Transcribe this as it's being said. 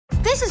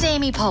This is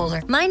Amy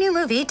Poehler. My new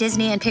movie,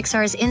 Disney and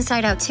Pixar's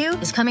Inside Out 2,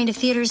 is coming to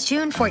theaters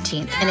June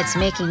 14th, and it's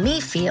making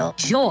me feel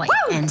joy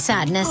and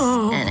sadness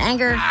and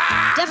anger,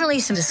 definitely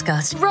some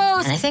disgust, and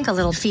I think a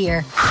little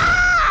fear.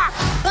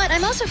 But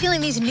I'm also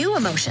feeling these new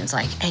emotions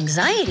like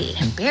anxiety,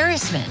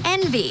 embarrassment,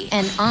 envy,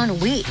 and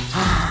ennui.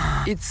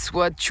 It's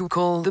what you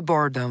call the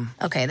boredom.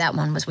 Okay, that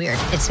one was weird.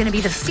 It's gonna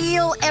be the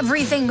feel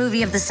everything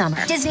movie of the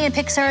summer. Disney and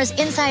Pixar's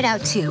Inside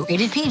Out 2,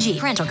 rated PG.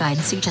 Parental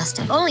guidance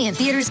suggested. Only in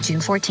theaters June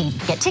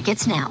 14th. Get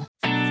tickets now.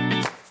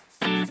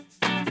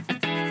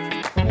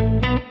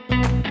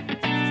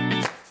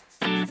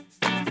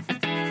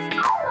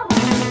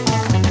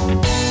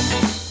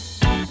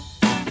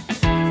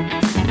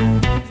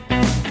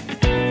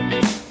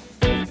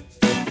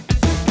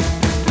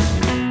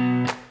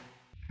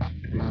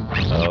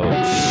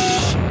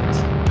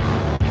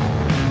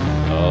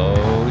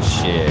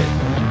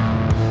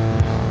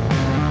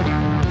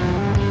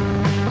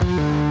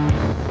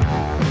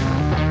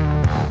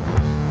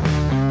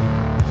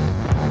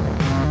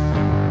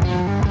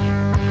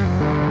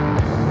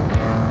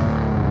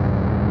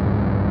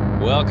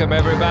 Welcome,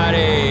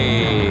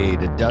 everybody,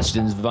 to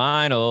Dustin's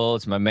Vinyl.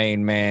 It's my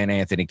main man,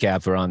 Anthony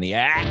Capper, on the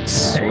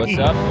axe. Hey. What's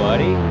up,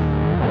 buddy?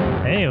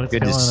 Hey, what's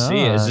Good going to on?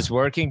 see you. Is this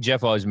working?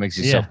 Jeff always makes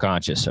you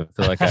self-conscious. I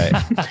feel like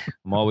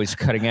I'm always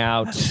cutting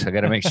out. I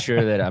got to make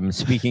sure that I'm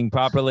speaking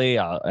properly.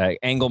 I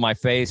angle my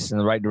face in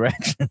the right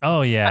direction.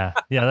 Oh, yeah.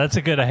 Yeah, that's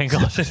a good angle.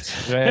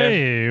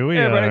 Hey, we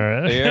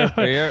are.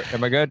 Here.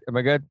 Am I good?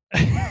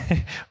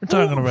 We're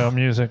talking about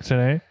music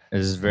today.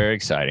 This is very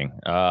exciting.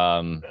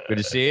 Good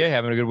to see you.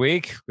 Having a good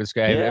week. This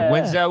guy. Yeah.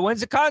 When's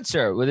the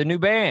concert with a new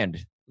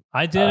band?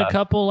 I did a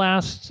couple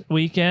last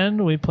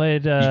weekend. We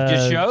played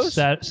just shows?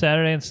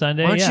 Saturday and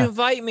Sunday. Why don't you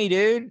invite me,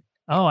 dude?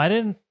 Oh, I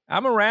didn't.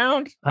 I'm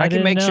around. I I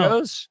can make didn't know.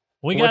 shows.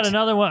 We got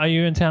another one. Are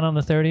you in town on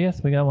the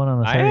 30th? We got one on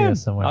the 30th I am.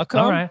 somewhere. I'll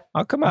come. All right.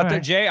 I'll come out All there.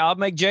 right. Jay, I'll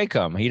make Jay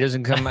come. He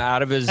doesn't come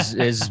out of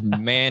his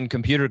man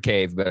computer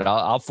cave, but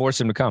I'll force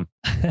him to come.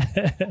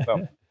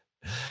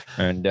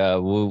 And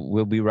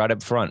we'll be right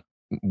up front.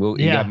 You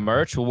got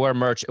merch? We'll wear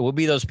merch. We'll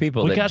be those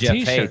people We that got Jeff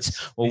t-shirts.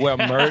 hates. We'll wear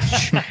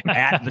merch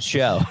at the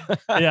show.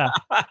 Yeah.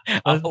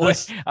 I'll wear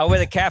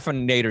the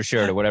caffeinator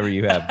shirt or whatever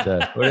you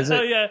have. What is it?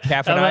 Oh, yeah.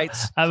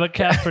 Caffeinites? I'm a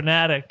cat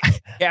fanatic.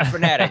 Cat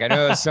fanatic. I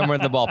know it's somewhere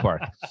in the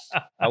ballpark.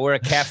 I wear a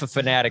Caffe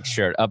fanatic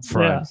shirt up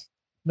front.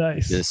 Yeah.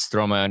 Nice. Just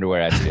throw my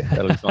underwear at you.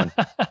 That'll be fun.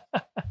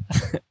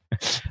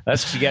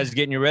 That's you guys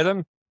getting your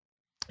rhythm.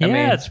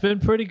 It's been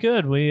pretty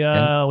good. We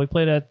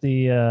played at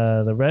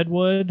the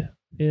Redwood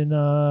in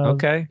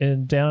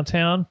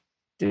downtown.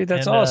 Dude,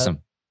 that's awesome.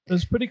 It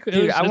was pretty cool.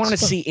 Dude, I want to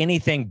see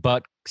anything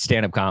but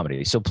stand-up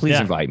comedy. So please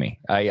invite me.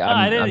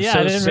 I'm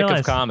so sick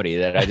of comedy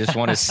that I just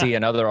want to see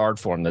another art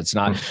form that's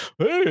not,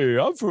 hey,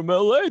 I'm from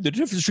LA. The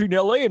difference between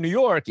LA and New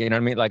York. You know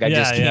what I mean? Like, I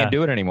just can't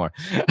do it anymore.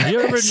 You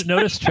ever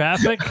notice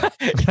traffic?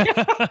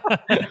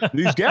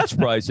 These gas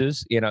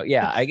prices,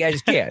 I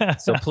just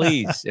can't. So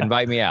please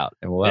invite me out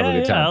and we'll have a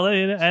good time.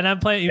 And I'm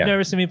playing. You've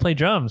never seen me play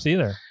drums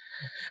either.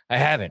 I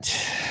haven't.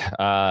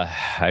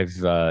 I've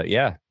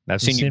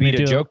seen you beat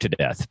a joke to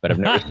death, but I've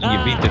never seen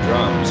you beat the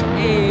drums.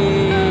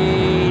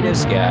 Hey,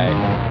 this guy.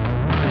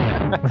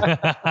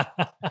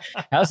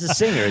 How's the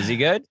singer? Is he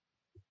good?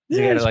 Is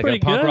he got like a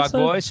punk rock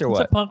voice or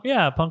what? It's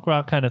a punk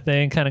rock kind of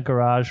thing, kind of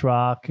garage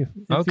rock. If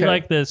you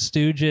like the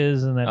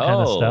Stooges and that kind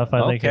of stuff,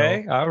 I think.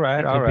 Okay. All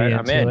right.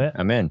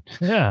 I'm in.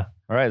 Yeah.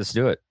 All right. Let's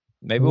do it.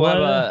 Maybe we'll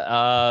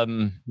have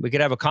we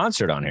could have a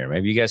concert on here.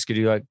 Maybe you guys could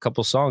do like a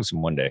couple songs in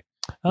one day.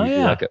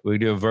 We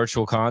do a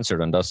virtual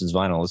concert on Dustin's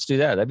Vinyl. Let's do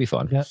that. That'd be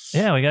fun.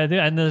 Yeah, we got to do it.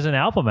 And there's an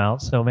album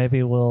out, so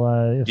maybe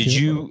we'll...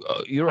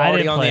 You're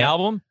already on the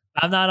album?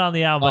 I'm not on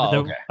the album,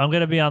 but I'm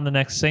going to be on the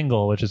next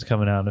single, which is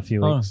coming out in a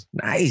few weeks.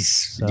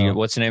 Nice. So,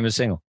 what's the name of the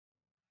single?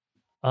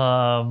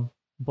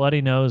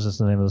 Bloody Nose is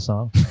the name of the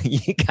song.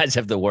 You guys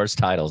have the worst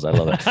titles. I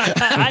love it.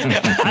 I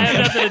have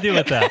nothing to do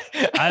with that.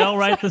 I don't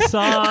write the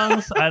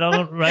songs. I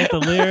don't write the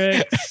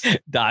lyrics.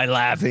 Die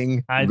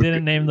laughing. I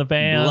didn't name the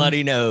band.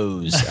 Bloody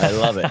Nose. I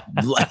love it.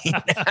 Bloody.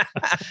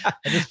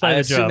 I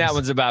assume that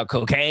one's about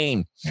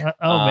cocaine.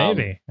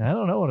 Maybe. I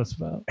don't know what it's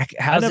about.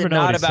 How's it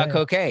not about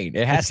cocaine?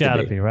 It has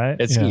to be, right?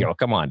 It's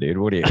come on, dude.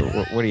 What are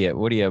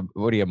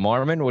you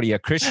Mormon? What are you, a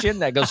Christian?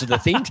 That goes with the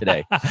theme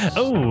today.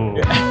 Oh.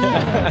 What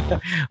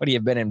have you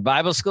been in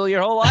Bible school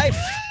your whole life?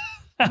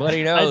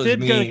 Bloody Nose. I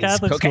did go to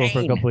Catholic cocaine.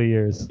 school for a couple of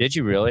years. Did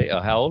you really?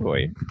 How old were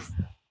you?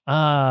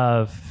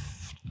 At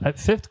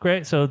fifth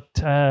grade, so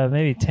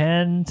maybe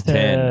 10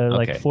 to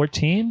like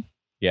 14.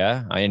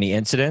 Yeah. Any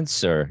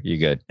incidents, or you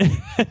good? No,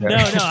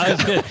 I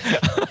was good.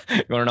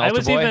 You want an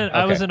altar boy?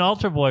 I was an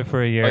altar boy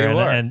for a year,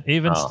 and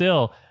even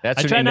still, I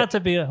try not to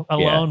be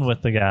alone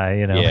with the guy.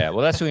 Yeah,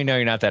 well, that's when you know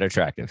you're not that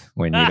attractive,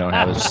 when you don't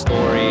have a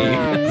story.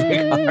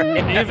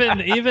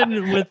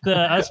 even with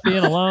us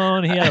being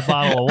alone, he had a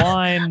bottle of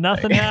wine.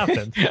 Nothing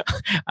happened.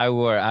 I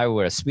wore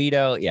a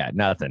Speedo. Yeah,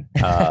 nothing.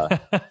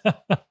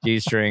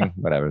 G-string,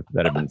 whatever.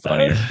 That'd have been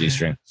funnier.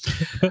 G-string.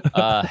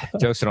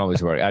 Jokes don't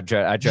always work. I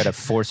try to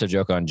force a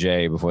joke on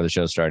Jay before the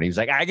show started. He was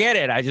like, I get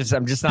it.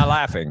 I'm just not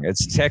laughing.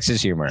 It's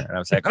Texas humor. And I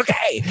was like,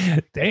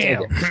 okay.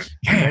 Damn.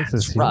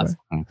 It's rough.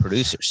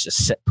 Producers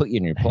just put you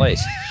in your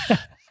place.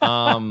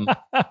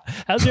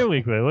 How's your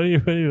week, man? What are you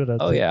up to?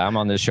 Oh yeah, I'm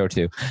on this show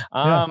too.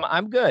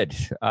 I'm good.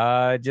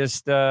 I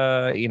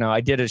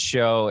did a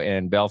show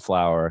in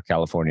Bellflower,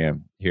 California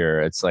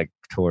here. It's like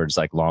towards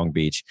like Long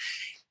Beach.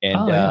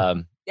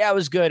 And it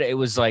was good. It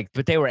was like,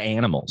 but they were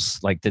animals.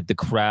 Like the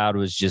crowd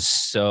was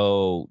just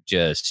so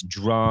just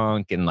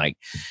drunk and like,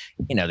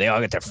 they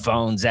all got their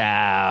phones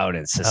out. And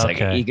it's just like,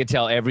 you could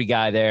tell every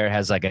guy there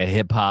has like a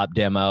hip hop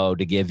demo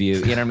to give you,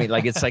 you know what I mean?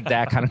 Like, it's like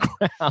that kind of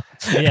crowd.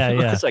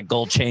 Yeah. It's like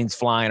gold chains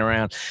flying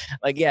around.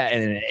 Like, yeah.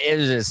 And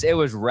it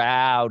was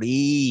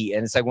rowdy.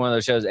 And it's like one of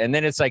those shows. And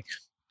then it's like,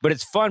 but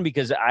it's fun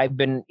because I've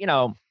been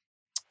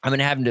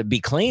having to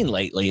be clean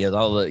lately with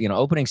all the,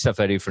 opening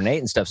stuff I do for Nate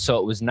and stuff. So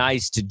it was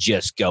nice to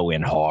just go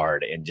in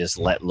hard and just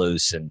let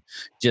loose and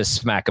just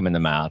smack them in the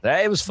mouth.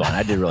 It was fun.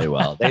 I did really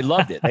well. They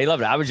loved it.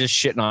 I was just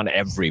shitting on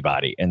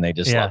everybody and they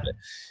just loved it.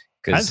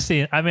 I've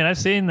seen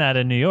that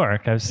in New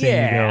York. I'm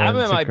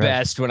at my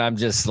best when I'm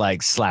just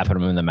like slapping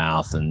them in the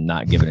mouth and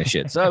not giving a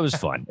shit. So it was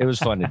fun. It was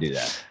fun to do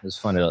that. It was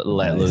fun to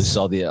let loose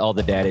all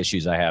the dad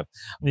issues I have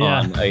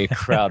on a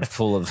crowd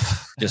full of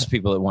just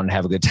people that want to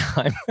have a good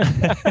time.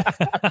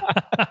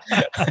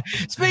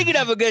 Speaking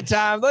of a good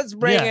time, let's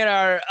bring in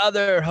our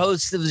other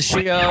host of the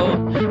show.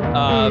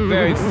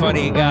 Very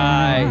funny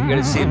guy. You're going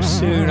to see him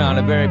soon on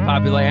a very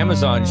popular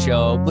Amazon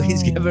show.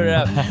 Please give it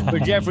up for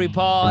Jeffrey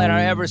Paul and our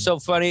ever so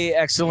funny,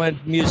 excellent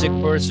music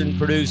person,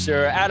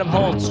 producer, Adam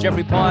Holtz.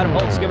 Jeffrey Paul, Adam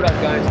Holtz. Give it up,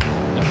 guys.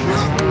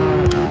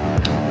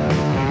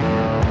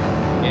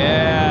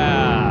 Yeah.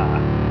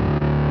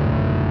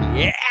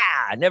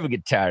 I never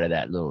get tired of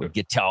that little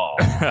guitar.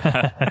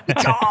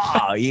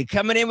 Guitar. You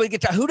coming in with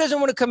guitar. Who doesn't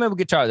want to come in with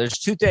guitar? There's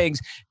two things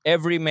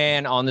every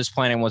man on this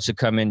planet wants to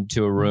come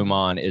into a room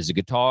on is a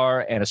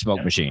guitar and a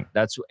smoke machine.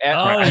 That's we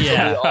got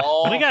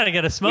to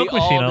get a smoke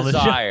machine on the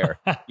show.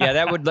 Yeah,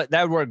 that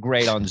would work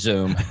great on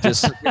Zoom.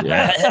 Just some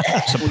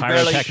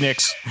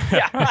pyrotechnics.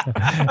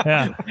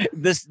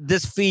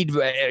 This feed,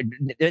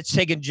 it's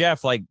taken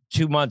Jeff like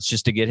 2 months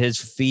just to get his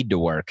feed to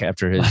work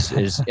after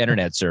his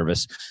internet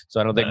service.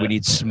 So I don't think we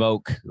need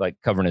smoke like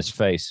covering his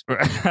face. You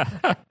know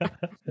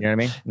what I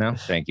mean? No?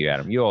 Thank you,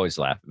 Adam. You always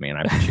laugh at me and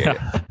I appreciate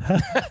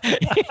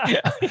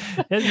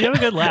it. You have a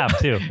good laugh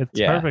too. It's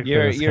perfect.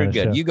 You're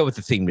good. You go with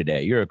the theme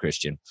today. You're a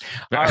Christian.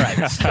 All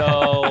right.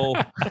 So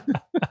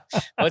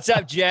what's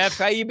up, Jeff?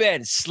 How you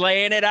been?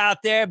 Slaying it out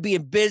there,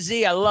 being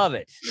busy. I love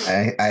it.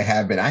 I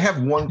have been. I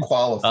have one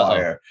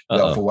qualifier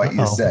though for what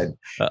you said.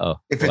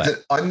 If it's an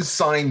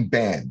unsigned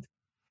band,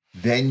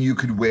 then you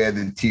could wear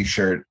the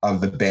T-shirt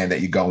of the band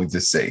that you're going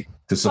to see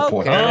to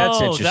support. Okay, that's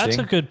interesting. That's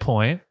a good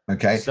point.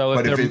 Okay, so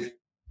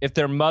if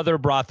their mother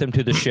brought them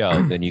to the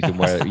show, then you can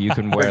wear them.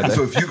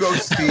 So if you go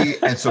see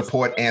and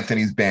support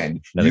Anthony's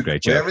band,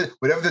 great joke.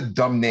 Whatever the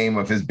dumb name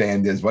of his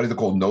band is, what is it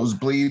called?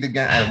 Nosebleed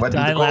again?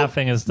 Die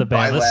Laughing is the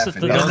band.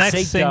 We don't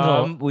say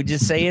dumb. We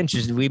just say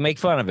interested. We make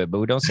fun of it, but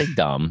we don't say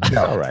dumb.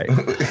 No. All right.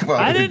 Well,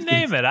 I didn't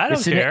name it. I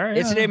don't care.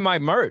 It's the name of my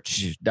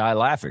merch, Die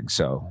Laughing.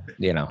 So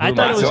I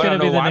thought it was going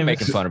to be the name. I'm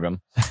making fun of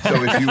him. So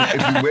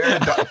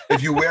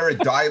if you wear a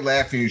Die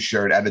Laughing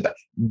shirt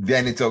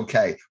then it's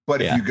okay.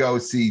 But if you go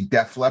see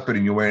Def Leppard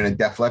and you're wearing a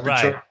Def Leppard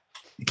shirt,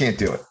 you can't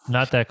do it.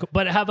 Not that cool.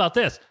 But how about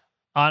this?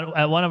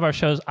 At one of our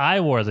shows, I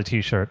wore the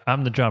T-shirt.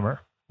 I'm the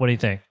drummer. What do you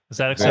think? Is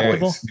that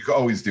acceptable? You can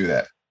always do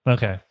that.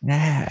 Okay.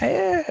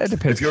 It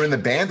depends. If you're in the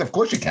band, of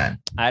course you can.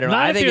 I don't know.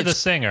 I think you're the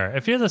singer.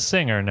 If you're the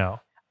singer, no.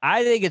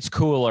 I think it's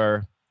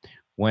cooler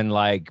when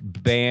like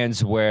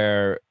bands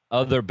wear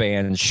other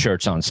bands'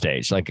 shirts on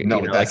stage. Like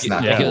that's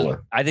not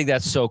cooler. I think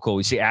that's so cool.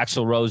 You see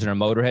Axl Rose in a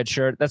Motorhead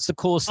shirt. That's the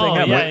coolest thing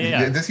ever.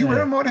 Yeah. Does he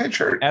wear a Motorhead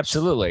shirt?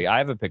 Absolutely. I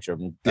have a picture of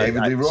him.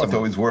 David Lee Roth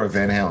always wore a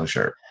Van Halen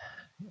shirt.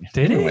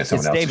 Did he? It's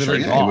David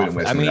Lee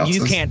Roth. I mean,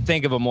 you can't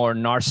think of a more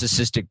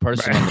narcissistic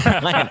person on the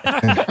planet.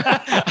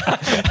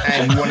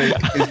 And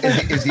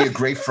is he a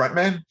great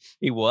frontman?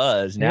 He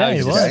was. Now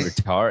he's just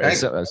retired.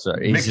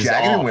 Mick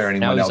Jagger didn't wear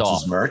anyone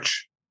else's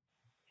merch.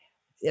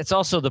 It's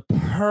also the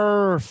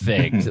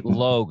perfect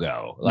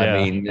logo. I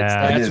mean,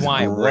 that's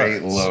why it works.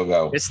 Great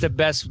logo. It's the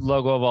best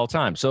logo of all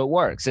time. So it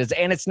works.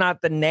 It's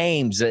not the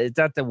names. It's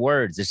not the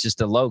words. It's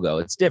just a logo.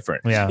 It's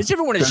different. Yeah. It's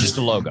different when it's just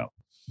a logo.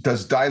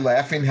 Does Die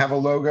Laughing have a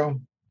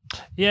logo?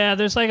 Yeah,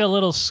 there's like a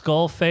little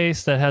skull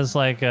face that has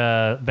like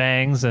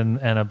bangs and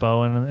a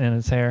bow in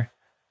its hair.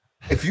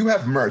 If you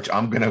have merch,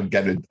 I'm going to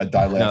get a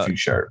Die Laughing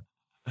shirt.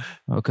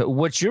 Okay.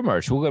 What's your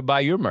merch? We'll go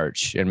buy your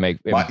merch and put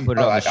it on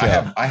the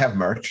show. I have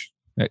merch.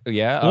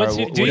 Yeah.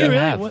 What do you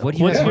have? What do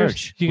you have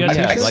merch? You got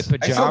like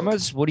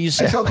pajamas? What do you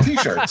say? I sell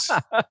t-shirts.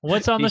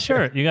 What's on the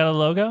shirt? You got a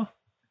logo?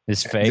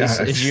 His face?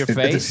 Is your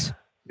face?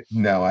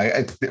 No,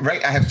 I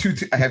have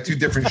two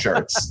different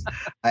shirts.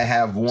 I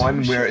have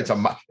one where it's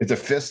a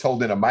fist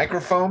holding a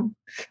microphone,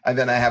 and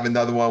then I have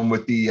another one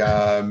with the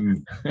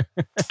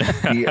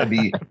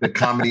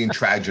comedy and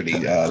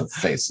tragedy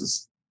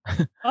faces.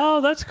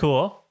 Oh, that's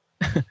cool.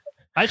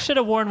 I should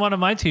have worn one of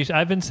my t-shirts.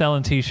 I've been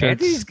selling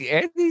t-shirts.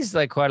 Anthony's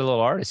like quite a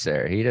little artist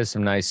there. He does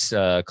some nice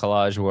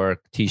collage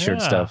work,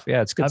 t-shirt stuff.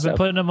 Yeah, it's good I've been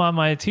putting them on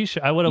my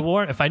t-shirt. I would have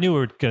worn, if I knew we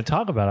were going to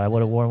talk about it, I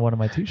would have worn one of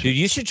my t-shirts. Dude,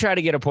 you should try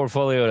to get a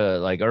portfolio to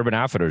like Urban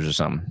Outfitters or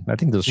something. I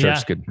think those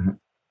shirts could.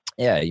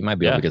 Yeah, you might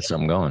be able to get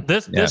something going.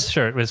 This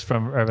shirt was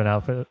from Urban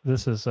Outfitters.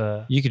 This is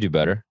You could do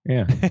better.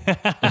 Yeah.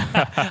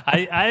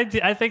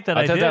 I think that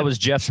I thought did. that was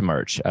Jeff's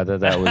merch. I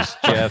thought that was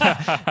Jeff.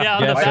 Yeah,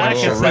 on the back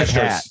it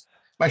says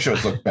my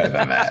shirts look better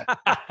than that.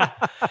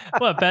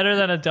 What, better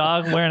than a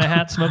dog wearing a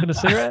hat smoking a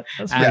cigarette?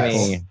 I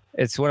mean,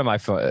 it's one of my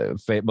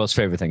most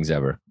favorite things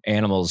ever.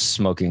 Animals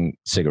smoking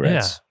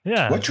cigarettes.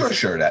 Yeah. What's your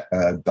shirt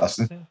at,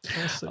 Dustin?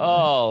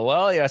 Oh,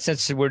 well, yeah,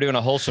 since we're doing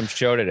a wholesome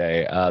show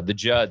today, the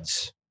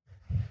Judds.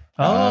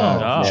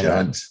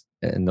 Judds.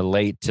 And the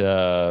late,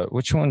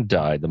 which one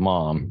died? The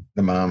mom.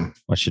 The mom.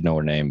 I should know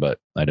her name, but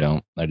I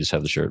don't. I just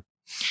have the shirt.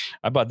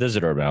 I bought this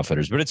at Urban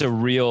Outfitters, but it's a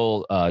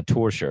real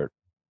tour shirt.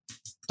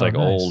 It's like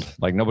old,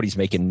 like nobody's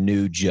making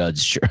new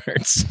Judds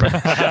shirts.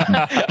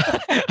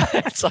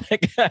 It's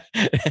like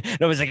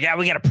nobody's like, yeah,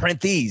 we got to print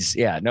these.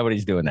 Yeah,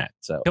 nobody's doing that.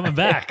 So coming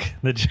back,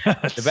 the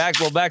Judds. Back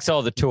to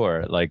all the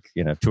tour, like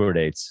tour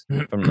dates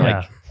from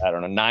like I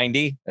don't know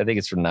 90. I think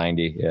it's from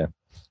 90. Yeah,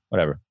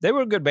 whatever. They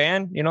were a good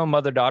band,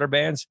 mother-daughter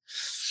bands.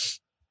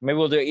 Maybe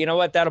we'll do. You know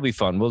what? That'll be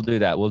fun. We'll do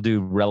that. We'll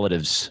do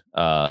relatives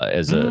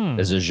as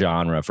a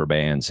genre for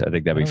bands. I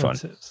think that'd be fun.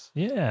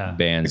 Yeah,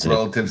 bands. Like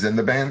relatives in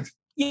the band.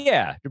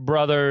 Yeah,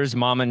 brothers,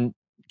 mom and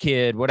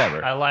kid,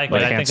 whatever. I like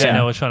it. I think I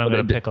know which one I'm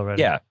going to pick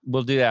already. Yeah,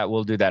 we'll do that.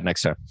 We'll do that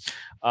next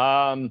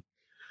time.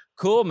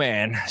 Cool,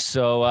 man.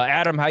 So,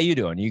 Adam, how you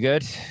doing? You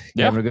good?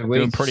 You having a good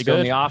week? Doing pretty Still good.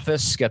 In the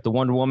office, got the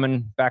Wonder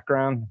Woman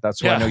background.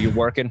 That's why I know you're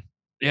working.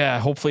 Yeah,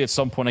 hopefully at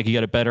some point I can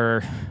get a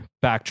better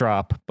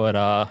backdrop. But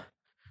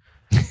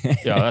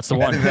that's the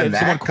one. It's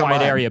the one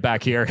quiet area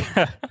back here.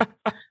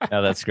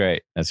 Oh, that's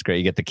great. That's great.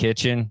 You get the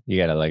kitchen.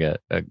 You got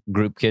a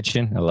group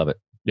kitchen. I love it.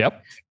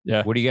 Yep.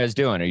 Yeah. What are you guys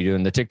doing? Are you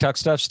doing the TikTok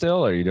stuff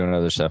still, or are you doing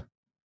other stuff?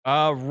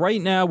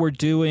 Right now we're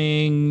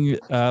doing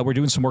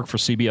some work for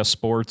CBS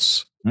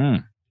Sports.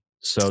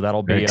 So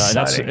that'll be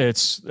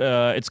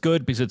it's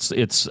good because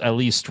it's at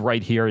least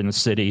right here in the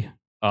city.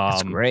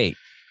 That's great.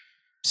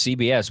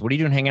 CBS, what are you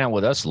doing hanging out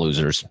with us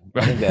losers?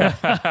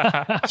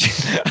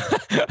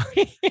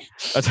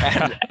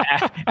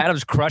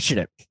 Adam's crushing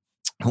it.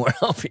 We're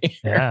over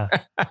here.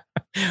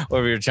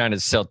 Over here trying to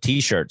sell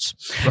t-shirts.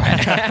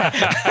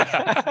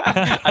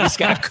 I just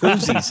got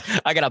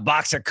koozies. I got a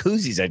box of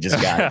koozies I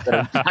just got that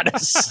I'm trying to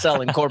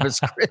sell in Corpus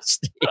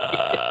Christi.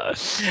 But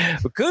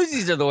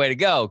koozies are the way to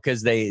go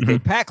because they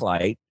pack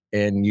light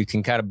and you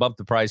can kind of bump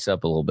the price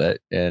up a little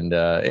bit. And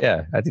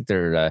I think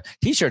they're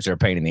t-shirts are a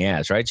pain in the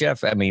ass, right,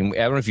 Jeff? I mean,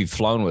 I don't know if you've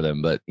flown with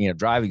them, but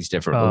driving's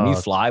different. When you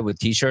fly with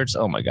t-shirts,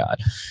 oh my God.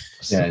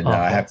 Yeah, no,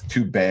 I have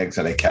 2 bags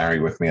that I carry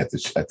with me at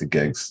the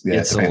gigs.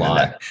 Yeah, it's a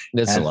lot.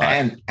 It's a lot.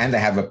 And I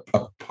have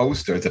a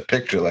poster. It's a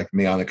picture like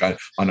me on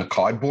a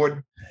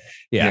cardboard.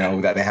 Yeah,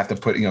 that I have to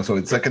put. So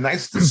it's like a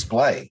nice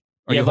display.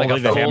 You have like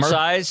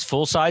a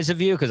full size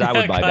of you? Because I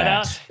would buy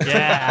that.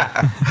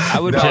 Yeah. I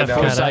would buy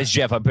full size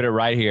Jeff. I'd put it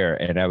right here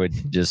and that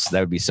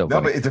would be so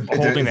funny. No, but it's a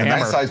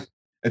nice size.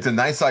 It's a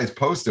nice size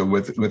poster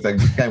with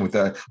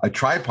a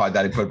tripod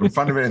that I put in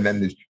front of it, and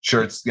then the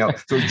shirts, so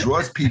it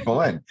draws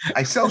people in.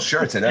 I sell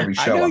shirts at every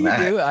show.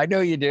 I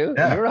know you do.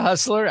 Yeah. You're a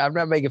hustler. I'm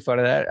not making fun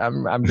of that. I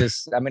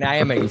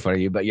am making fun of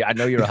you, but I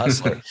know you're a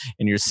hustler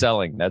and you're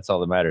selling. That's all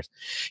that matters.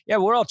 Yeah,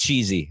 we're all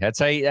cheesy. That's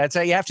how you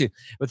have to.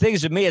 The thing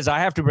is with me is I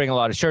have to bring a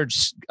lot of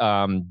shirts,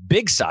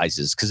 big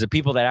sizes, because the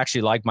people that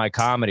actually like my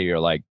comedy are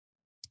like,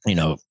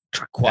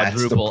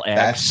 quadruple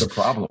X. That's the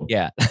problem.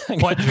 Yeah.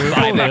 Quadruple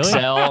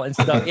 5XL and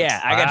stuff. Yeah.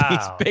 I got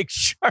these big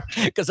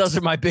shirts because those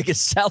are my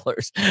biggest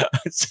sellers.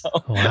 So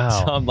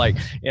I'm like,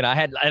 I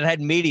had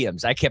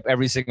mediums. I kept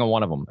every single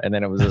one of them. And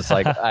then it was just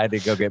like, I had to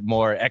go get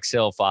more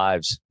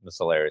XL5s. It's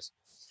hilarious.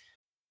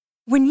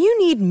 When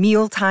you need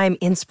mealtime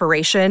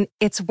inspiration,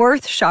 it's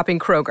worth shopping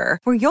Kroger,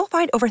 where you'll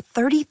find over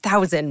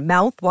 30,000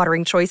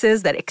 mouth-watering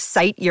choices that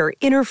excite your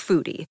inner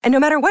foodie. And no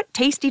matter what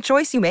tasty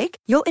choice you make,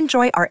 you'll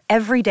enjoy our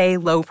everyday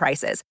low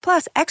prices,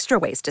 plus extra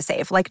ways to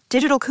save, like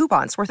digital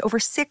coupons worth over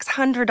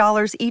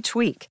 $600 each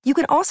week. You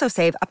can also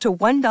save up to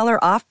 $1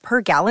 off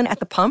per gallon at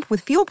the pump with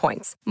fuel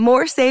points.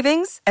 More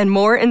savings and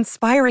more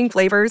inspiring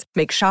flavors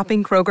make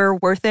shopping Kroger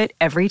worth it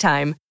every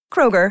time.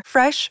 Kroger,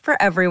 fresh for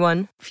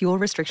everyone. Fuel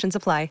restrictions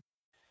apply.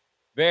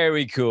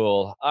 Very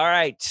cool. All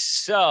right.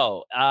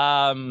 So,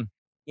 I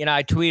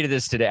tweeted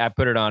this today. I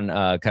put it on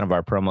kind of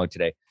our promo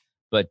today.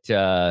 But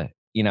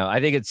I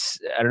think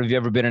I don't know if you've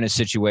ever been in a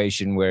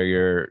situation where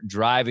you're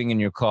driving in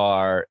your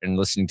car and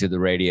listening to the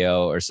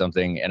radio or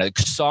something, and a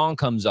song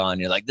comes on.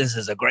 You're like, this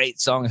is a great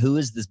song. Who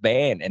is this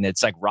band? And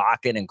it's like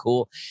rocking and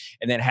cool.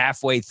 And then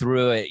halfway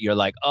through it, you're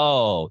like,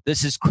 oh,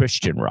 this is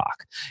Christian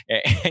rock.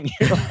 And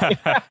you're like,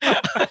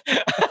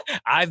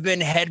 I've been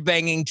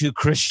headbanging to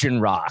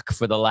Christian rock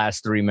for the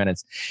last 3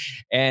 minutes.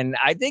 And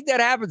I think that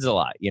happens a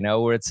lot,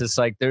 where it's just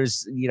like,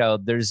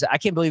 I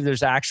can't believe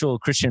there's actual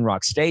Christian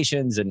rock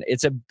stations, and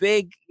it's a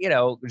big,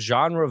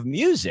 genre of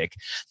music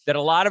that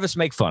a lot of us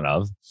make fun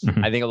of.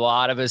 Mm-hmm. I think a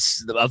lot of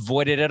us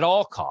avoid it at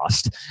all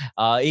cost.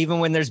 Even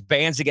when there's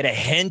bands that get a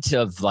hint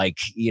of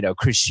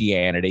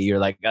Christianity, you're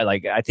like,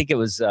 I think it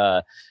was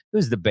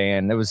the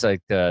band? It was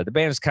like the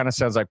band kind of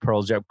sounds like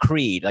Pearl Jam.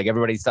 Creed. Like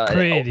everybody thought,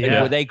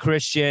 were they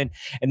Christian?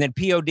 And then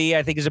POD,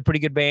 I think, is a pretty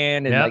good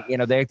band,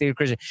 and they're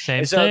Christian.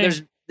 Same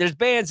thing. There's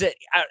bands that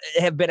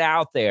have been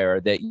out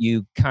there that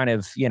you kind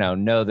of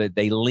know that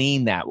they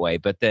lean that way,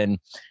 but then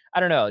I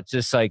don't know. It's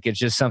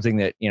just something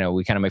that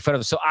we kind of make fun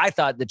of. So I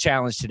thought the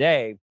challenge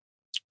today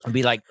would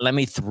be like, let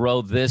me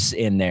throw this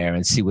in there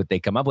and see what they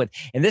come up with.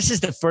 And this is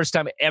the first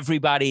time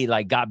everybody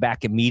got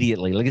back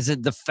immediately. Like, is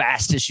it the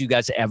fastest you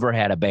guys ever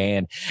had a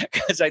band?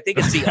 Because I think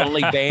it's the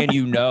only band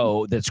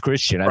that's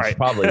Christian. That's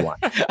probably one.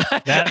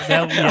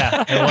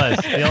 Yeah, it was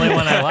the only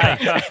one I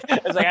liked.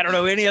 It's like, I don't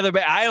know any other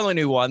band. I only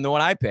knew one, the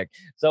one I picked.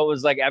 So it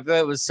was like, I thought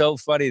it was so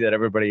funny that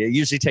everybody, it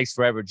usually takes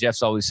forever.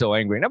 Jeff's always so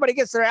angry. Nobody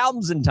gets their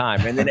albums in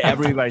time. And then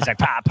everybody's like,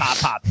 pop, pop,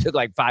 pop. It took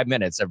like 5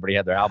 minutes. Everybody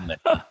had their album in.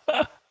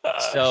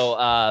 So,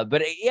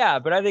 but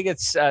I think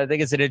it's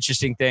an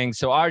interesting thing.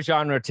 So our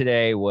genre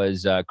today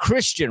was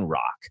Christian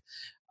rock.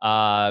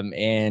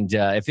 And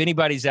if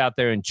anybody's out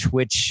there in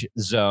Twitch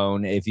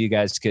zone, if you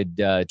guys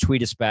could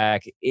tweet us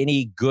back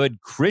any good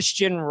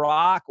Christian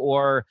rock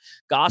or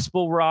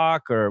gospel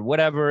rock or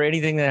whatever,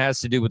 anything that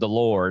has to do with the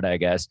Lord, I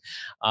guess,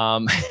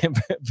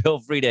 feel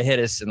free to hit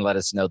us and let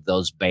us know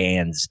those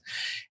bands.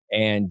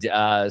 And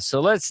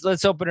so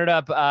let's open it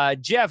up.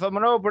 Jeff, I'm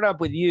going to open up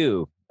with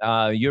you.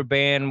 Your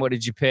band, what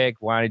did you pick?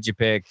 Why did you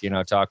pick?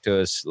 Talk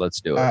to us. Let's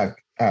do it.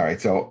 All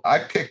right. So I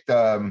picked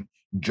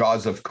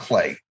Jaws of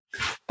Clay,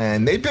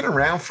 and they've been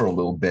around for a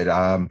little bit.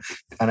 And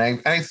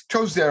I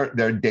chose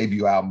their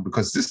debut album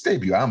because this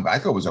debut album I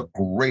thought was a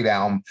great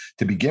album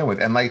to begin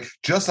with. And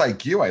just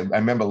like you, I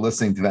remember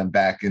listening to them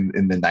back in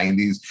the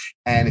 90s,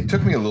 and it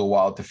took me a little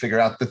while to figure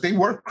out that they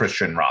were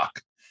Christian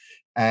rock.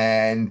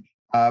 And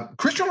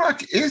Christian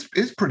rock is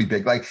pretty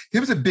big.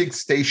 There was a big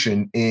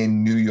station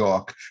in New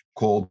York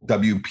called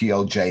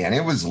WPLJ, and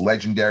it was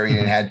legendary. And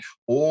it had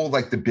all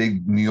the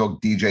big New York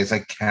DJs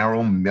like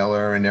Carol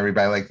Miller and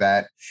everybody like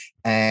that.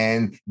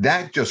 And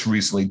that just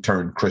recently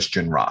turned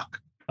Christian rock.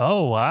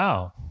 Oh,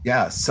 wow.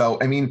 Yeah. So,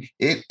 I mean,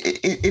 it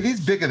is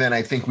bigger than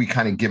I think we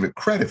kind of give it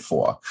credit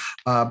for.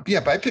 But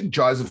I picked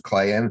Jaws of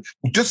Clay, and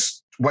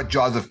just what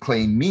Jaws of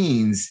Clay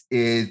means,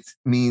 it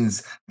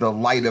means the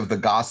light of the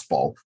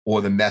gospel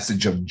or the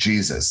message of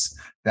Jesus.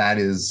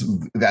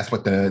 That's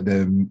what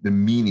the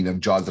meaning of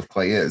Jaws of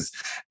Clay is.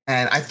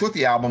 And I thought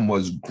the album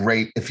was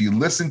great. If you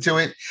listen to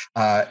it,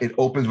 it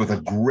opens with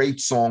a great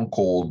song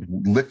called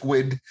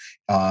Liquid.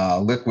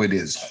 Liquid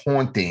is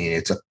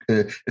haunting.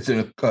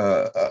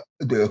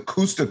 The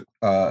acoustic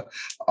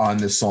on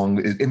this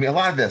song. I mean, a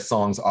lot of their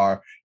songs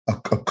are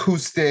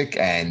acoustic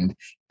and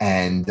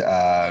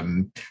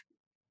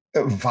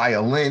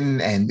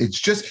violin, and it's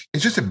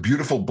just a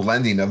beautiful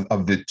blending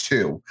of the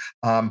two.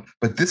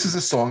 But this is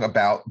a song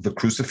about the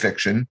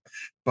crucifixion,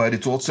 but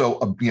it's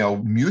also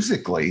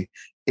musically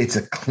it's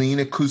a clean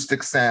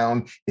acoustic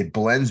sound. It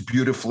blends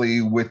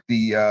beautifully with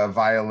the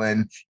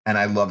violin, and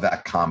I love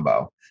that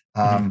combo.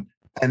 And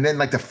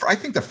then I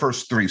think the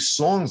first 3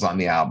 songs on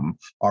the album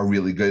are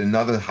really good.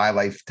 Another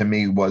highlight to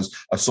me was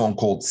a song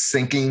called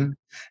Sinking.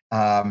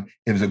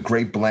 It was a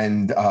great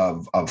blend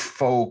of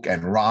folk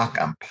and rock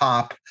and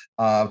pop,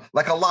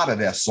 like a lot of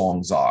their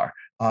songs are.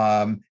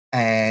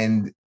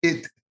 And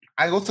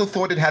I also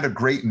thought it had a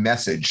great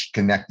message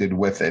connected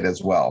with it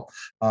as well.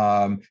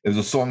 It was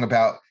a song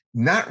about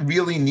not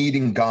really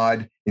needing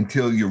God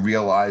until you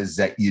realize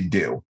that you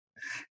do.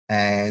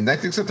 And I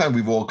think sometimes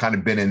we've all kind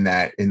of been in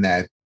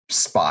that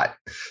spot.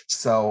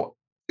 So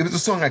it was a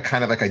song I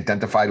kind of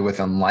identified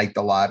with and liked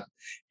a lot.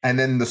 And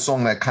then the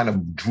song that kind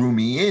of drew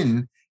me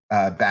in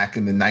back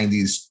in the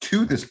 90s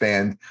to this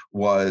band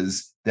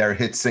was their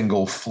hit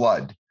single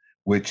Flood,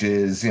 which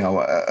is,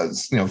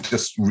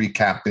 just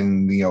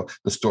recapping,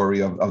 the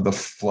story of the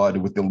flood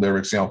with the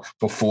lyrics,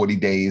 for 40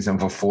 days and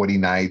for 40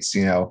 nights,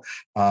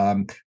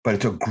 but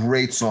it's a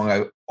great song.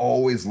 I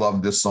always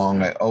loved this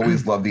song. I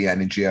always loved the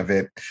energy of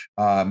it.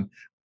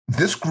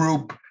 This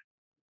group,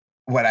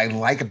 what I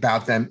like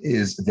about them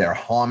is their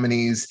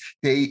harmonies.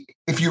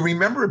 If you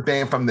remember a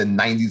band from the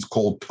 90s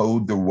called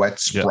Toad the Wet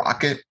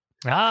Sprocket,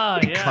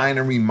 it kind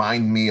of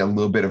remind me a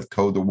little bit of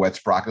Toad the Wet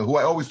Sprocket, who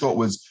I always thought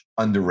was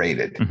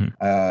underrated.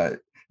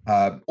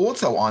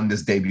 Also on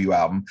this debut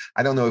album,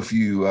 I don't know if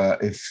you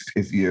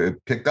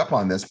picked up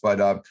on this,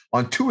 but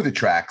on 2 of the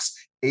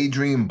tracks,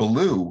 Adrian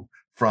Belew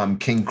from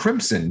King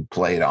Crimson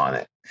played on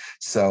it.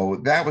 So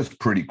that was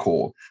pretty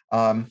cool.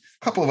 A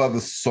couple of other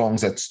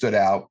songs that stood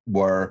out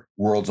were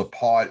Worlds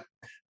Apart,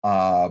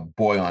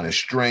 Boy on a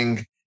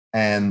String,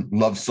 and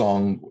Love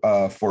Song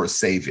for a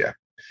Savior.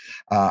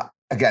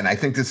 Again, I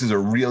think this is a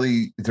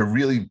really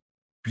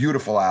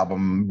beautiful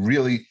album.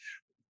 Really,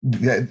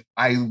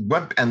 I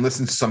went and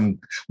listened to some.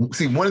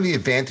 See, one of the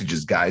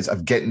advantages, guys,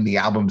 of getting the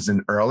albums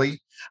in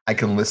early, I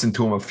can listen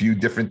to them a few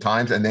different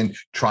times and then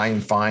try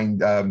and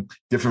find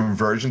different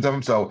versions of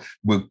them. So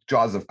with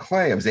Jaws of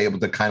Clay, I was able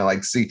to kind of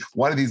like see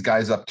what are these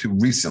guys up to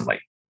recently,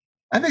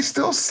 and they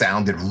still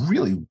sounded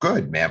really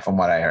good, man, from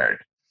what I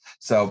heard.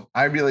 So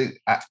I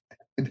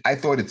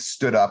thought it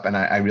stood up, and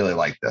I really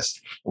like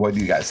this. What do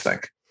you guys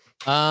think?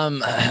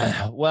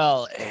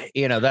 Well,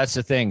 that's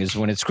the thing is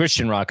when it's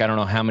Christian rock, I don't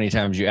know how many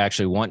times you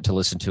actually want to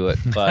listen to it,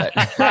 but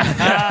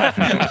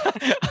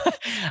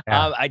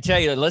I tell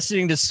you,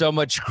 listening to so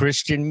much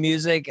Christian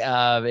music,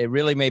 it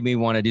really made me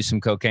want to do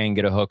some cocaine,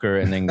 get a hooker,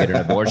 and then get an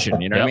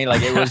abortion. You know what I mean?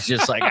 Like it was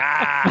just like,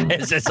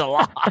 it's a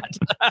lot.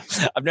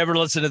 I've never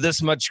listened to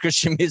this much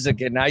Christian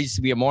music, and I used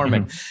to be a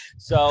Mormon.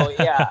 So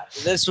yeah,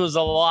 this was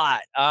a lot.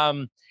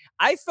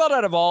 I felt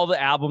out of all the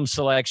album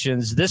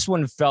selections, this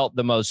one felt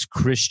the most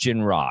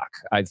Christian rock.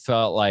 I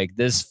felt like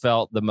this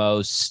felt the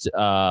most,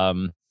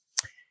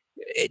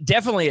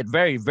 definitely a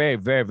very, very,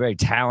 very, very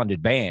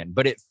talented band,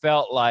 but it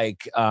felt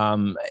like,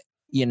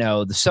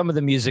 some of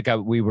the music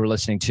we were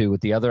listening to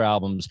with the other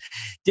albums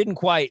didn't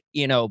quite,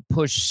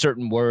 push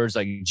certain words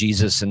like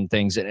Jesus and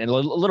things. And a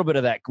little bit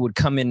of that would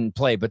come in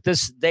play. But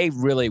they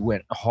really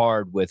went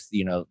hard with,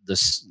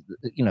 this,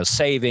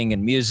 saving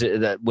and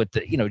music that with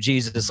the,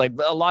 Jesus, like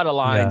a lot of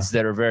lines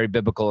that are very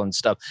biblical and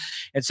stuff.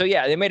 And so,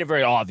 yeah, they made it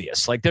very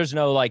obvious. Like there's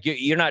no, like,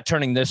 you're not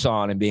turning this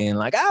on and being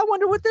like, I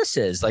wonder what this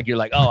is. Like, you're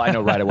like, oh, I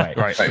know right away.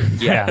 Right.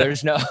 Yeah.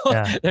 There's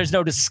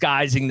no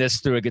disguising this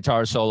through a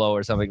guitar solo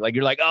or something. Like,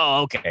 you're like,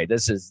 oh, okay,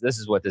 this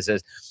is what this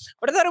is.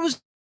 But I thought it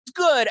was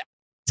good.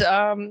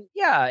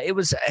 It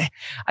was.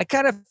 I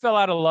kind of fell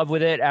out of love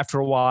with it after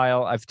a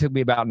while. It took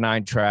me about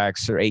 9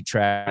 tracks or 8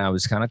 tracks. And I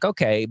was kind of like,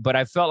 okay, but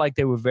I felt like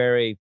they were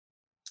very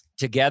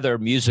together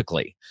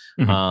musically.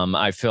 Mm-hmm.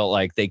 I felt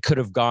like they could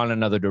have gone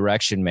another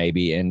direction,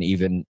 maybe, and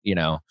even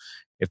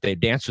if they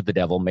danced with the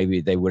devil, maybe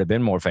they would have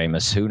been more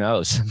famous. Who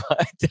knows?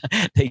 But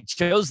they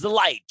chose the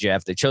light,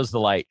 Jeff. They chose the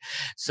light.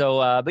 So,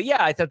 but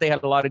yeah, I thought they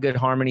had a lot of good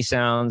harmony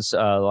sounds, a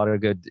lot of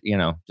good,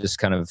 just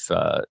kind of,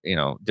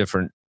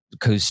 different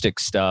acoustic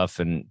stuff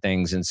and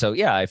things. And so,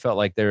 yeah, I felt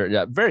like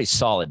they're a very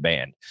solid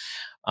band.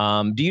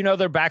 Do you know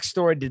their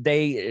backstory?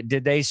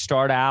 Did they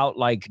start out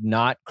like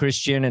not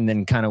Christian and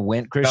then kind of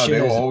went Christian? No,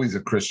 they were always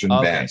a Christian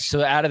band.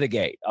 So out of the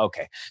gate.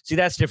 Okay. See,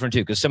 that's different too,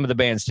 because some of the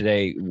bands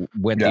today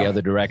went the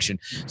other direction.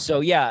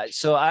 So yeah.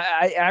 So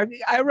I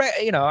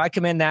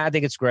commend that. I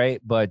think it's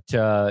great, but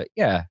I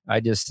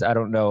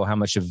don't know how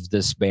much of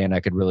this band I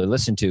could really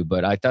listen to,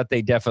 but I thought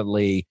they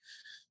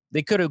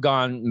could have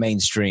gone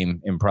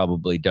mainstream and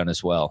probably done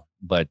as well.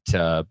 But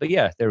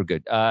yeah, they were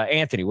good.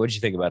 Anthony, what did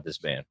you think about this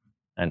band?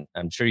 And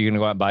I'm sure you're going to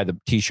go out and buy the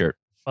T-shirt.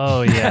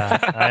 Oh yeah,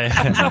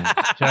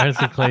 Jars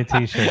of Clay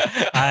T-shirt.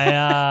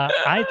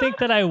 I think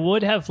that I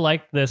would have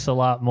liked this a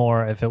lot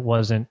more if it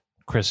wasn't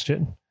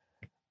Christian.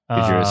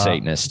 Because you're a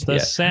Satanist. The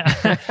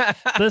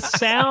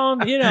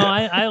sound,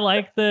 I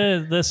like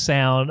the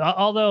sound.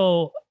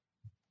 Although,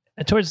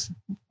 towards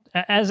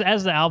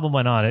as the album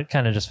went on, it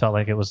kind of just felt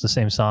like it was the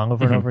same song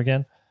over and over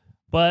again.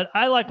 But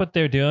I like what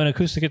they're doing.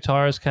 Acoustic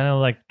guitars, kind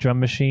of like drum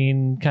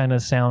machine, kind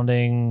of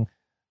sounding.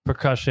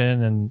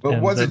 Percussion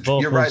you're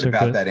right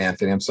about that,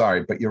 Anthony. I'm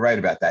sorry, but you're right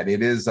about that.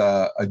 It is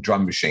a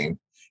drum machine.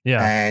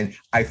 Yeah. And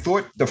I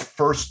thought the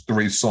first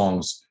 3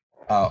 songs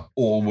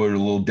all were a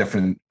little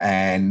different.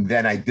 And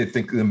then I did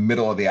think the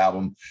middle of the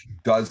album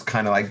does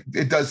kind of like,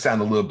 it does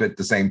sound a little bit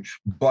the same,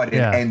 but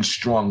it ends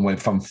strong when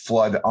from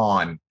Flood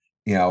on,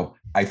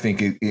 I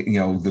think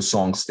the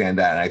songs stand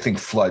out. And I think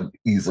Flood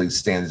easily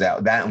stands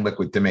out. That and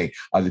Liquid to me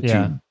are the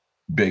 2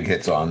 big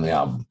hits on the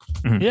album.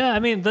 Yeah, I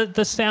mean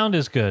the sound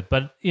is good,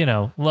 but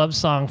Love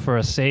Song for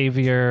a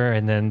Savior,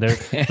 and then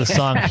the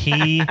song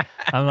He.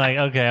 I'm like,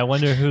 okay, I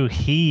wonder who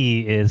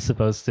he is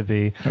supposed to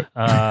be.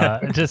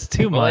 Just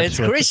too much. It's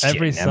Christian.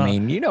 Every song. I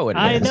mean, you know what it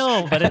is. I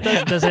know, but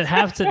does it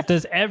have to?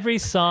 Does every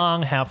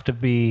song have to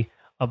be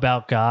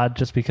about God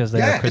just because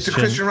they're Christian? It's a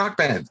Christian rock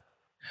band.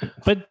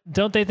 But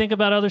don't they think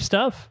about other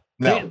stuff?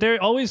 No.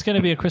 They're always going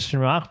to be a Christian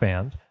rock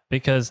band,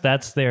 because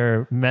that's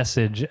their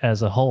message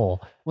as a whole.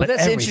 Well, but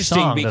that's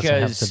interesting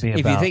because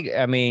if you think,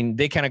 I mean,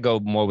 they kind of go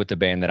more with the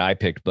band that I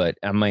picked, but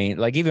I mean,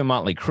 like even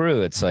Motley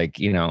Crue, it's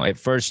like, at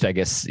first, I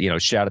guess,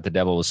 Shout at the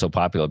Devil was so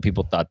popular.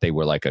 People thought they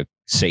were like a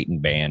Satan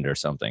band or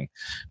something,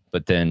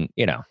 but then,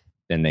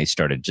 then they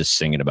started just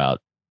singing about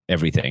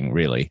everything,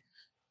 really.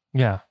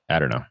 Yeah. I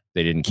don't know.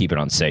 They didn't keep it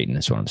on Satan,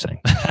 is what I'm saying.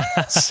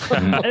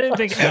 I didn't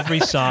think every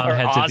song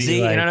had Ozzy, to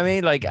be like, you know what I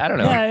mean? Like, I don't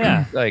know.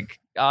 Yeah. Like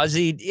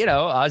Ozzy,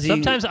 Ozzy.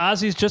 Sometimes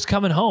Ozzy's just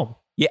coming home.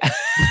 Yeah.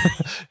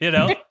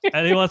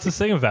 And he wants to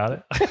sing about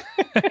it.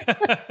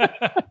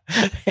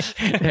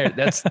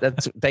 that's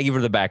thank you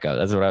for the backup.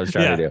 That's what I was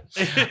trying to do.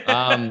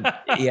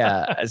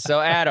 Yeah. So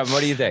Adam,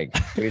 what do you think?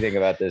 What do you think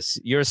about this?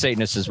 You're a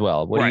Satanist as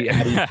well. How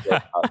do you feel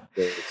about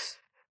this?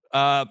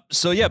 The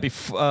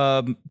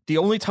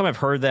only time I've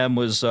heard them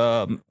was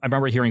I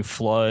remember hearing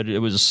Flood. It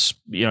was,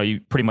 you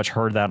pretty much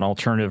heard that on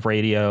alternative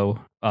radio.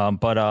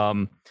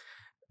 The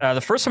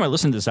first time I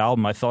listened to this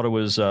album, I thought it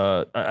was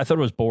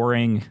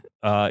boring.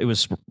 It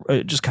was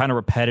just kind of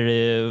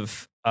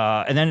repetitive.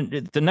 And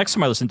then the next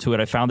time I listened to it,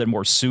 I found it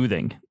more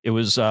soothing. It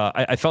was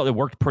I felt it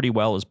worked pretty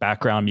well as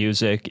background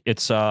music.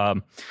 It's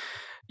I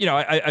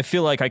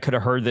feel like I could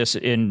have heard this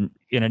in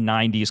a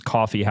 90s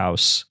coffee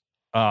house.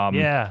 But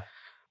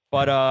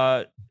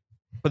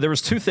there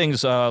was two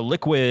things.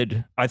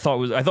 Liquid, I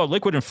thought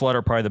Liquid and Flood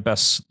are probably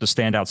the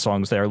standout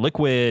songs there.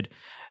 Liquid,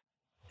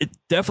 it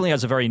definitely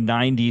has a very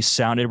 90s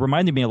sound. It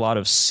reminded me a lot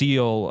of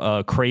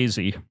Seal,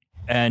 Crazy.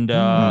 And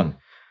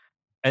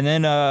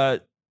then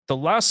the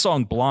last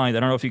song, Blind, I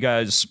don't know if you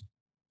guys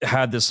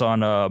had this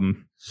on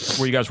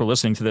where you guys were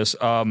listening to this.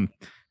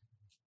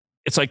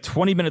 It's like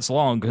 20 minutes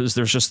long because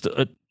there's just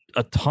a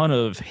ton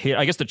of hit.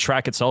 I guess the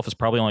track itself is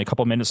probably only a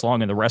couple minutes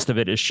long, and the rest of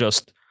it is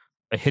just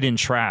a hidden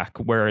track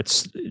where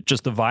it's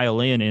just the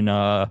violin in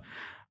the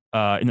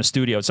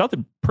studio. It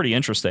sounded pretty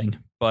interesting,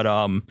 but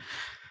I mean,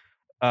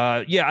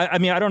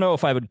 I don't know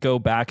if I would go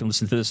back and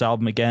listen to this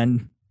album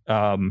again.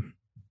 I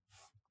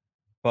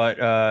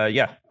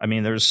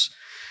mean, there's,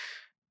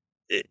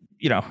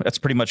 that's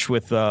pretty much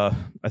with I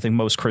think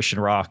most Christian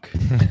rock.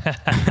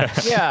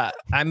 Yeah,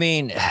 I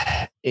mean,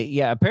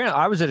 apparently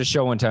I was at a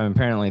show one time.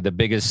 Apparently the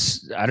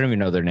biggest, I don't even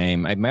know their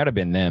name. It might have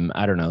been them.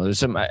 I don't know.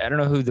 I don't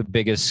know who the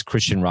biggest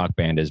Christian rock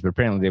band is, but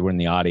apparently they were in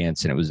the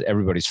audience, and it was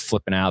everybody's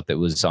flipping out that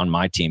was on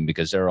my team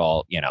because they're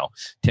all,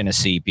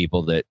 Tennessee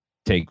people that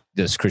take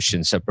this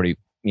Christian stuff pretty,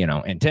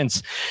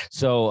 intense.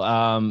 So,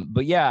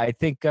 but yeah, I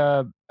think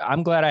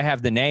I'm glad I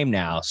have the name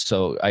now.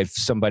 So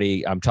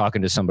I'm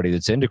talking to somebody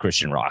that's into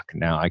Christian rock.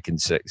 Now I can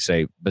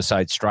say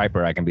besides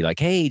Stryper, I can be like,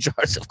 hey,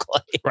 Jars of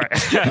Clay. Right.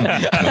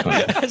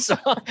 So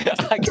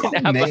I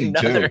can have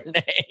another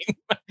name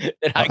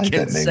that I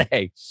can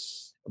say.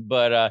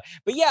 But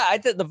yeah, I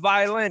think the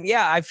violin,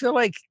 I feel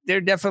like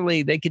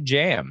they could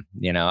jam,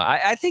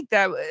 I think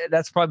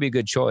that's probably a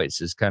good choice.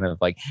 Is kind of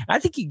like, I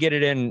think you get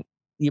it in.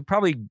 You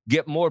probably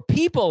get more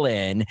people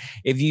in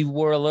if you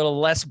were a little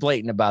less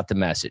blatant about the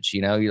message.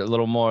 You're a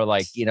little more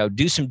like,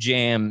 do some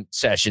jam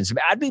sessions.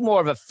 I'd be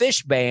more of a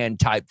Fish band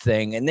type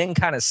thing and then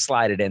kind of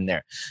slide it in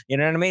there. You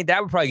know what I mean?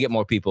 That would probably get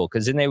more people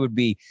because then they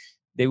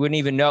wouldn't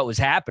even know it was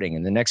happening.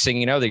 And the next thing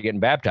you know, they're getting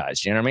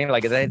baptized. You know what I mean?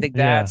 Like, I think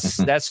that's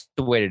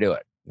the way to do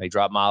it. They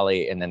drop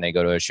Molly and then they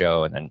go to a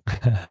show and then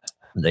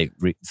they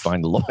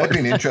find the Lord. That'd be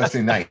an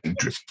interesting night.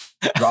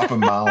 Dropping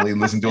Molly,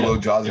 listen to a little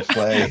Jars of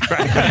Clay.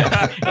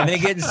 And they're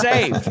getting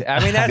saved. I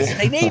mean,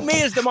 they need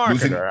me as the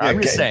marketer. I'm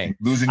just saying.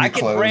 I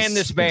can brand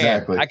this band.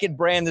 Exactly. I can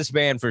brand this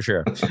band for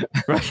sure.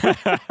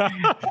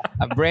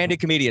 I've branded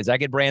comedians. I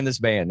could brand this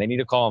band. They need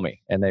to call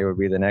me and they would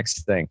be the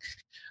next thing.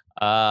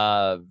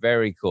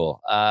 Very cool.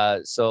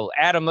 So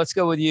Adam, let's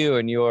go with you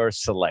and your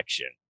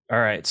selection. All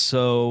right.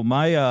 So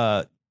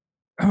my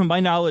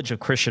knowledge of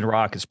Christian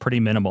rock is pretty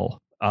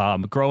minimal.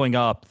 Growing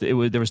up, there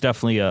was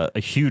definitely a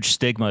huge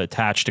stigma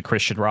attached to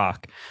Christian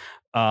rock,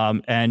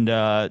 and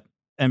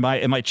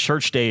my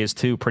church days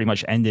too pretty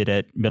much ended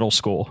at middle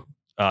school.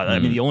 I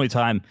mean, the only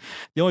time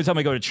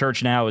I go to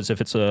church now is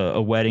if it's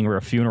a wedding or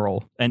a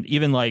funeral, and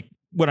even like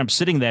when I'm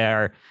sitting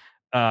there,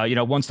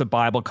 once the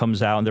Bible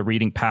comes out and they're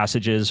reading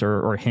passages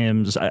or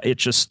hymns, it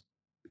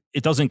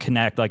doesn't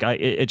connect. Like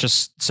it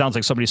just sounds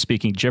like somebody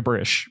speaking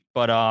gibberish.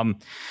 But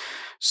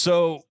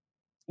so.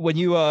 When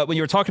you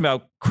were talking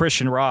about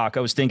Christian rock,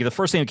 I was thinking the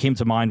first thing that came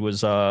to mind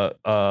was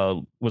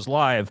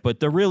Live, but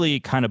they're really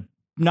kind of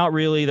not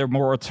really. They're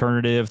more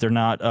alternative. They're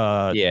not.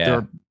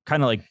 They're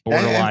kind of like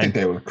borderline. I think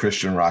they were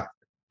Christian rock.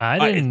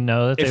 I didn't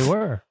know that they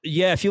were.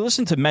 Yeah, if you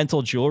listen to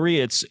Mental Jewelry,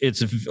 it's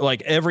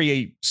like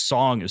every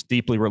song is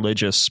deeply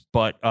religious,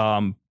 but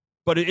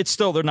it's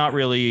still they're not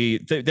really.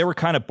 They were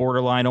kind of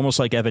borderline, almost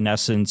like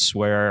Evanescence,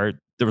 where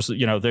there was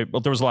there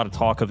was a lot of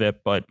talk of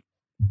it, but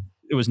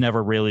it was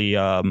never really.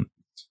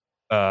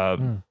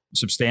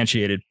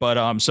 Substantiated,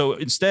 but so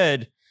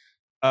instead,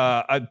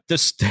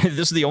 this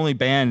is the only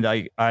band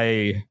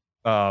I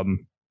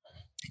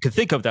could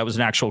think of that was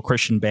an actual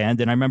Christian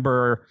band, and I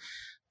remember,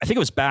 I think it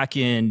was back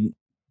in,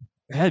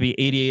 it had to be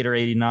 88 or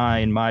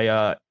 89. My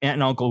aunt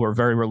and uncle were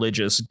very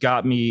religious,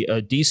 got me a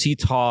DC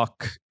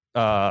Talk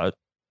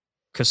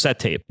cassette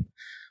tape,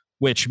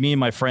 which me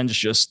and my friends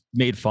just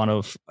made fun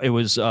of. It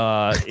was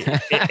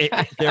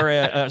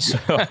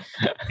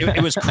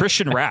it was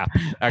Christian rap,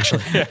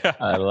 actually.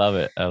 I love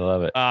it.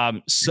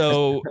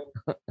 So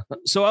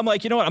I'm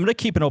like, you know what? I'm going to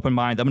keep an open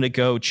mind. I'm going to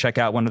go check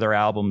out one of their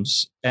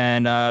albums.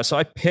 And so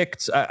I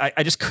picked.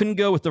 I just couldn't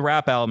go with the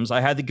rap albums.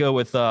 I had to go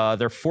with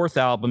their fourth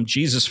album,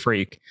 Jesus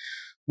Freak,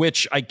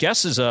 which I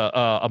guess is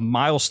a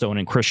milestone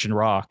in Christian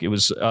rock. It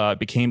was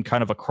became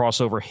kind of a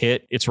crossover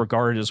hit. It's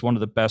regarded as one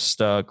of the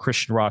best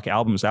Christian rock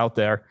albums out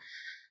there.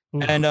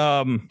 And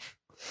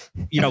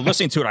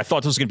listening to it, I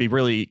thought this was going to be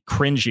really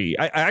cringy.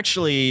 I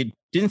actually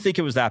didn't think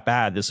it was that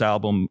bad, this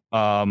album.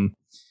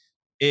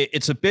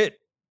 It's a bit,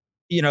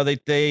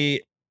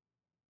 they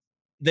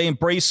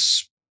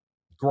embrace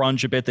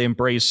grunge a bit. They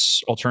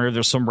embrace alternative.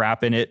 There's some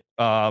rap in it.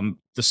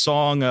 The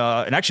song,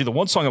 and actually the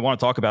one song I want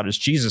to talk about is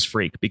Jesus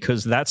Freak,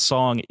 because that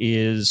song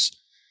is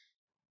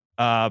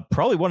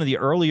probably one of the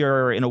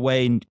earlier, in a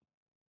way,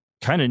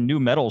 kind of new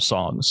metal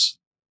songs.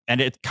 And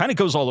it kind of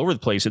goes all over the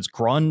place. It's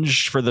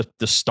grunge for the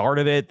start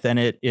of it. Then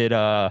it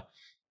dips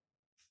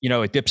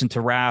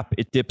into rap.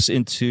 It dips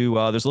into,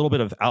 there's a little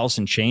bit of Alice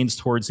in Chains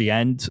towards the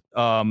end.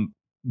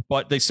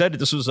 But they said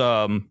this was,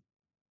 I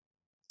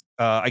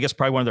guess,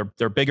 probably one of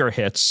their bigger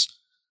hits.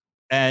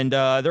 And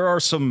there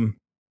are some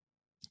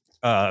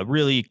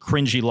really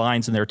cringy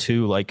lines in there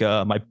too. Like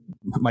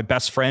my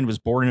best friend was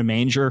born in a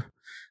manger.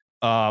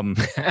 Mine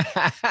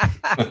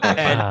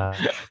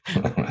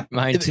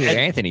too.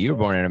 Anthony, you were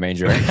born in a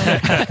manger, right?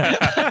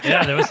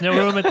 Yeah, there was no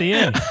room at the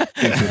inn.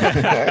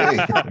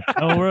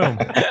 No room.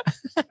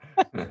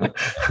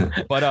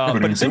 But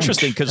it's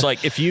interesting because,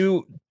 like, if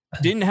you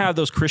didn't have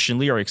those Christian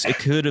lyrics, it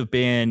could have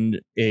been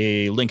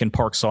a Linkin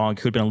Park song,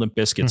 could have been a Limp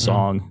Bizkit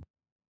song.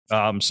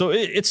 So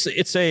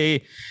it's an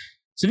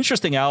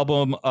interesting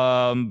album.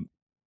 I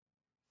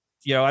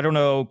don't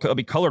know. I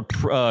mean,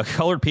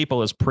 Colored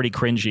People is pretty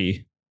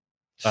cringy.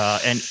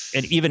 And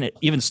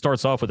even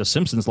starts off with a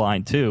Simpsons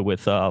line too,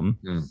 with hey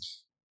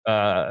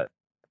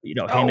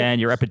man,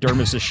 your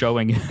epidermis is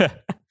showing.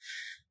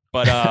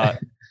 But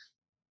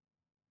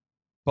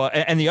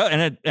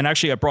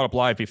actually I brought up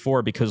Live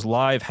before, because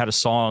Live had a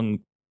song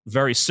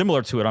very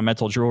similar to it on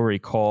Mental Jewelry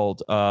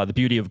called The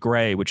Beauty of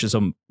Grey, which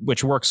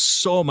works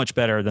so much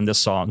better than this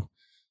song.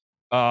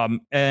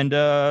 Outside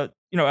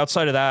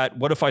of that,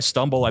 What If I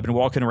Stumble, I've been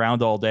walking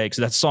around all day, because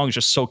that song is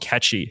just so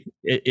catchy.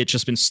 It's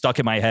just been stuck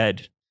in my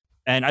head.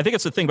 And I think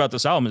it's the thing about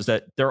this album is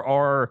that there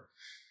are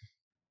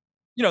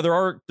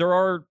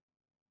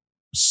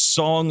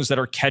songs that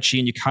are catchy,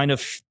 and you kind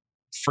of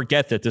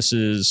forget that this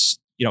is,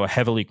 a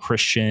heavily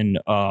Christian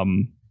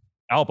album.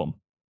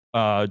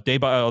 Day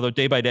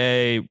by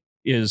Day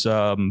is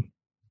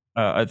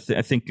I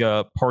think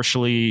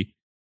partially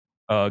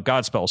a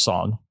Godspell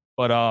song,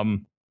 but I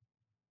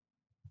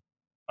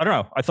don't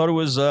know. I thought it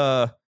was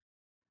an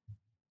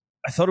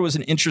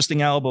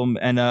interesting album,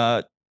 and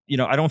I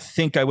don't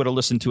think I would have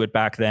listened to it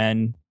back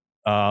then.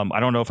 I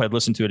don't know if I'd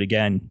listen to it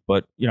again,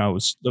 but I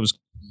was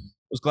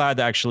glad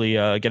to actually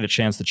get a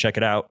chance to check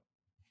it out.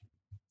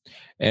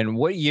 And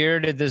what year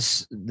did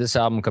this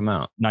album come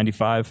out?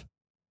 95.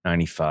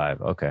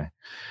 95. Okay.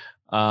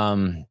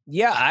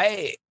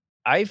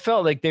 I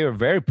felt like they were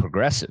very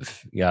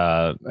progressive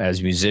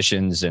as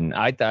musicians, and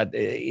I thought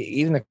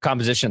even the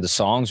composition of the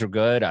songs were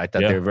good. I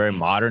thought they were very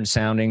modern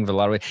sounding for a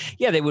lot of ways.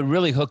 Yeah, they would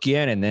really hook you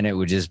in, and then it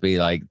would just be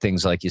like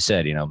things like you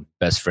said,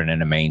 best friend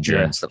in a manger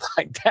and stuff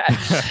like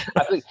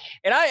that.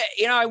 And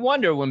I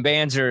wonder when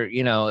bands are,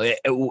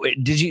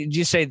 did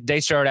you say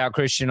they started out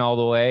Christian all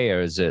the way,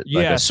 or is it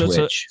like a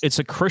switch? It's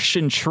a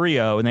Christian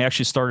trio, and they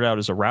actually started out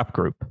as a rap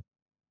group.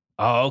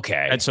 Oh,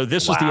 okay. And so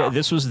this was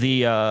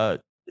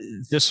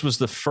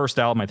the first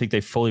album I think they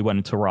fully went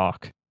into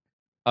rock.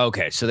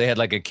 Okay, so they had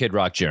like a Kid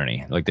Rock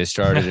journey. Like they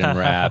started in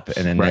rap,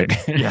 and then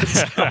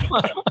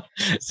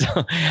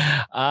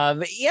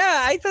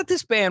I thought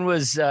this band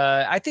was.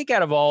 I think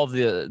out of all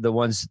the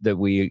ones that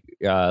we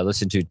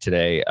listened to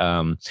today,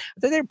 I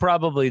think they're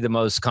probably the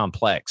most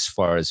complex as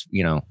far as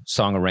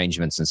song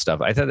arrangements and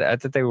stuff. I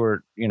thought they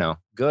were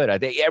good. I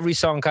think every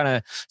song kind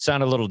of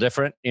sounded a little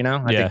different.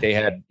 I think they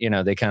had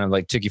they kind of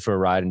like took you for a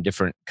ride in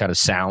different kind of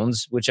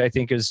sounds, which I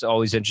think is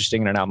always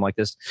interesting in an album like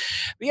this.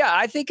 But yeah,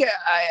 I think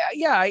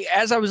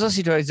as I was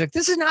listening to it, I was like,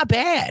 this is not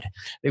bad.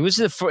 It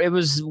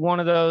was one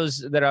of those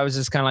that I was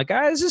just kind of like,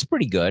 this is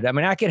pretty good. I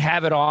mean, I could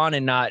have it on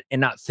and not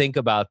think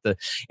about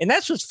and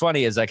that's what's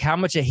funny is like, how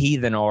much a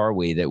heathen are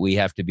we that we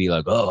have to be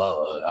like,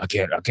 oh, I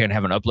can't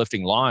have an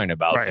uplifting line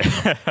about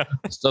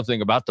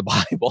something about the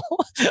Bible.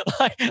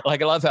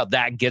 like I love how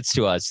that gets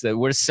to us, that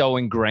we're so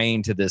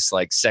ingrained to this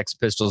like Sex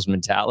Pistols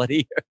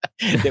mentality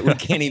that we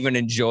can't even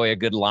enjoy a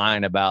good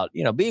line about,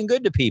 being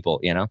good to people.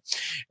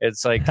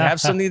 It's like,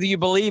 have something that you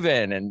believe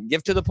in and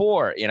give to the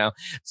poor.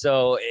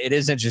 So it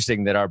is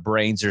interesting that our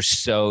brains are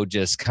so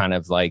just kind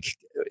of like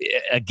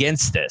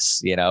against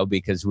this,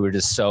 because we're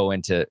just so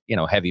into,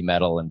 heavy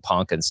metal and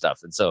punk and stuff.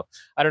 And so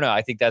I don't know.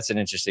 I think that's an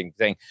interesting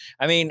thing.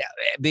 I mean,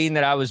 being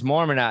that I was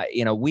Mormon,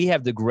 we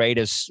have the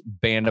greatest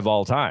band of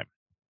all time.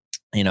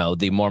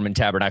 The Mormon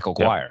Tabernacle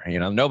Choir,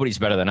 nobody's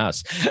better than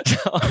us.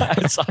 So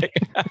it's like,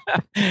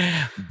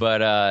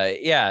 but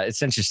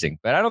it's interesting.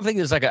 But I don't think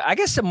there's I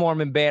guess a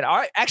Mormon band.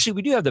 Actually,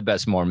 we do have the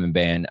best Mormon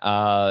band.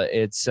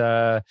 It's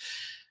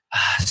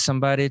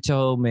somebody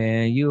told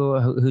me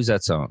who's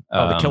that song?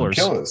 The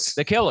Killers.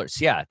 The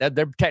Killers. Yeah,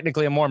 they're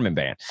technically a Mormon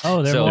band.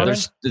 Oh, they're Mormon?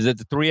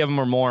 The three of them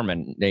are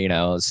Mormon.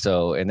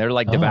 So and they're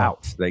like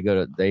devout. They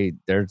go to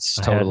they're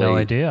totally. I had no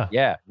idea.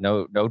 Yeah,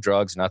 no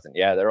drugs, nothing.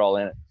 Yeah, they're all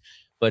in it.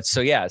 But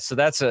so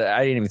that's I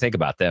didn't even think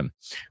about them.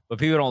 But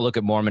people don't look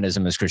at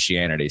Mormonism as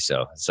Christianity.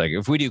 So it's like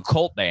if we do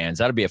cult bands,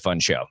 that'll be a fun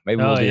show.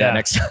 Maybe we'll do that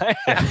next time.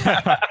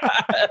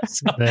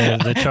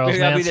 the Charles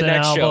Manson be the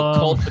next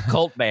album. show.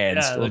 Cult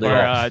bands. Yeah, we'll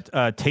do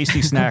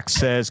Tasty Snacks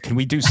says, "Can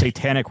we do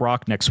Satanic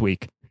Rock next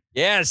week?"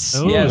 Yes.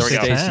 Ooh, yes.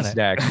 Tasty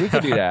Snacks. We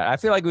could do that. I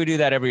feel like we do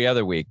that every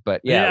other week, but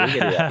we can do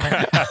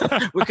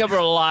that. We cover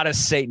a lot of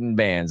Satan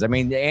bands. I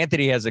mean,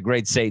 Anthony has a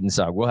great Satan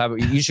song.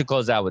 You should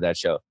close out with that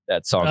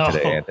song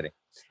today, Anthony.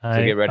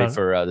 So get ready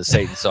for the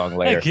Satan song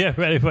later. Get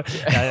ready for.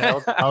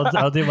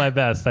 I'll do my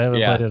best. I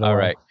haven't played it all. All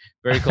right.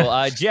 Very cool.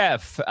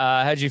 Jeff,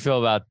 how'd you feel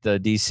about the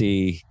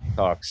DC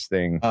Talks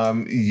thing?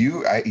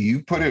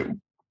 You put it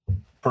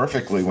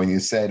perfectly when you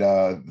said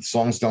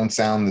songs don't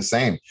sound the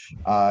same.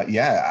 I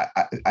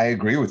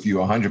agree with you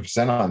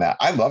 100% on that.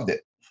 I loved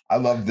it. I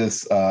love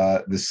this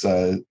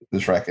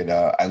record.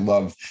 I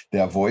love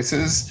their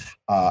voices.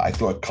 I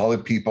thought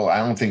Colored People, I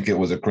don't think it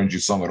was a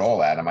cringy song at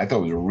all, Adam. I thought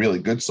it was a really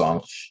good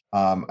song.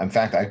 In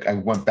fact, I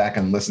went back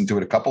and listened to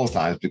it a couple of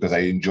times because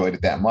I enjoyed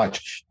it that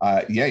much.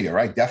 You're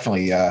right.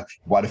 Definitely.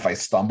 What If I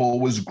Stumble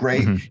was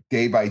great. Mm-hmm.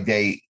 Day by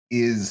Day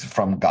is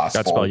from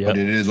gospel, but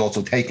it is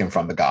also taken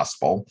from the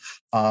gospel.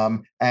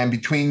 And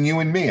Between You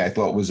and Me, I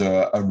thought was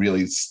a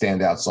really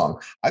standout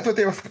song. I thought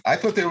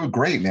they were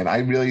great, man. I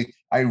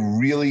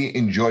really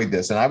enjoyed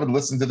this, and I would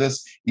listen to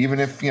this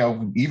even if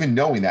even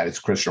knowing that it's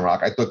Christian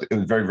rock. I thought it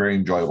was a very, very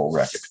enjoyable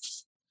record.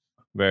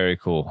 Very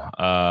cool.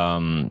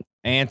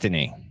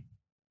 Anthony.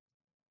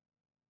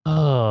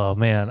 Oh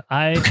man,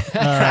 my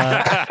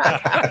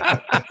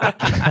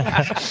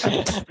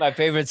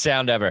favorite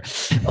sound ever.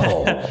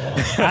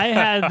 I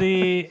had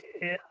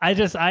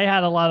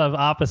a lot of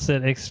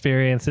opposite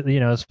experience,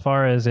 as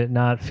far as it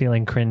not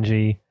feeling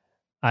cringy.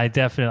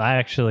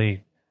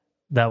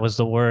 That was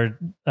the word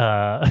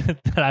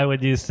that I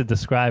would use to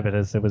describe it,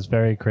 as it was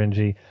very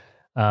cringy.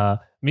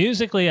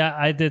 Musically,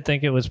 I did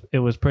think it was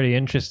pretty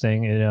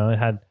interesting. It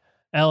had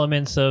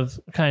elements of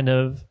kind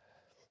of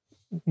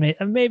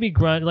maybe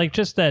grunt, like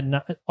just that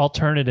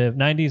alternative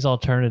 90s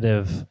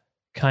alternative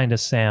kind of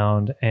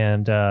sound,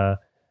 and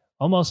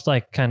almost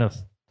like kind of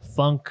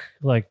funk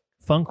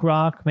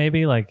rock,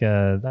 maybe like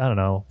I don't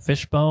know,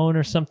 Fishbone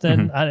or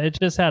something. Mm-hmm. It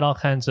just had all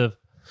kinds of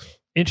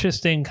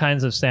interesting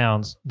kinds of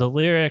sounds. The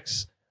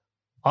lyrics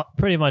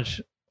pretty much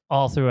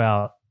all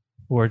throughout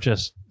were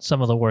just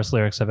some of the worst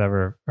lyrics I've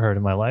ever heard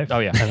in my life. Oh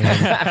yeah, just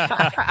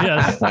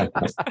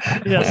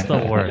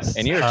the worst.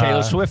 And you're a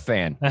Taylor Swift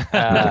fan.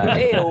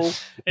 It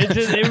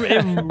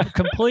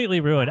completely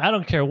ruined. I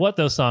don't care what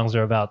those songs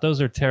are about. Those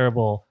are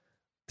terrible,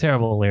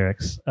 terrible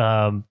lyrics.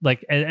 And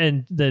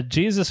the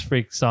Jesus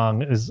Freak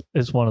song is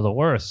one of the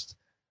worst.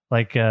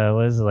 Like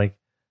what is it, like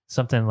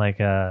something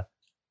like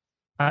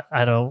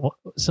I don't.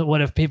 So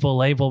what if people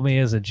label me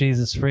as a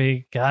Jesus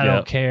freak? I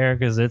don't care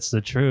because it's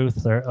the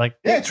truth. Or like,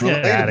 it's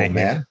relatable,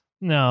 man.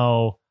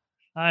 No,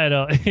 I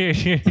don't. You're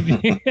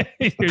joking.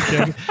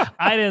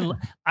 I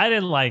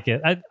didn't like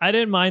it. I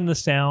didn't mind the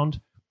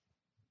sound,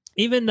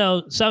 even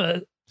though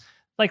some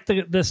like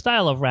the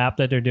style of rap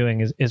that they're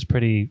doing is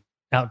pretty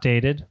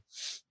outdated.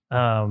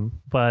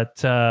 But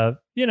they're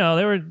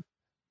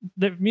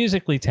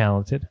musically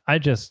talented.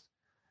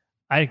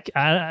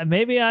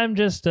 Maybe I'm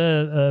just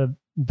a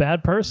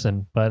bad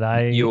person,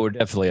 but you were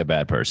definitely a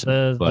bad person.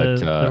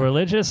 The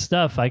religious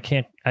stuff, I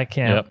can't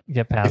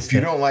get past. If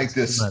you don't like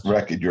this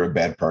record, you're a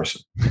bad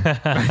person.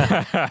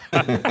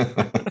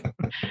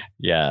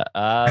 Yeah.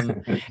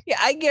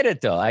 I get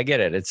it though. I get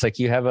it. It's like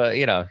you have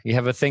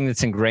a thing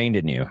that's ingrained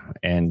in you,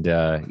 and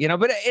but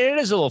it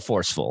is a little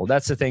forceful.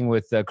 That's the thing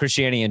with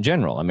Christianity in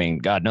general. I mean,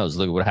 God knows,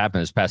 look at what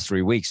happened this past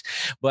 3 weeks.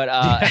 But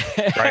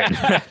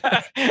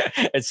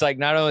it's like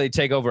not only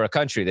take over a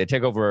country, they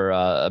take over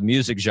a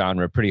music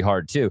genre pretty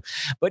hard too.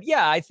 But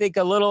yeah, I think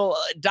a little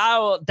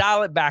dial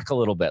it back a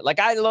little bit. Like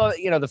I love,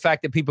 the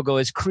fact that people go,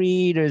 is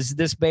Creed, is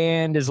this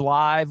band, is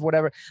Live,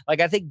 whatever. Like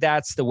I think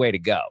that's the way to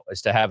go,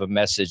 is to have a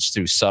message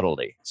through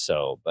subtlety.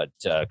 So, but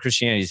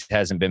Christianity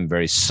hasn't been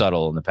very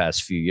subtle in the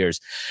past few years.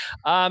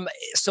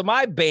 So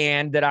my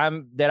band that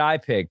I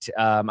picked,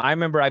 I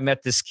remember I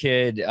met this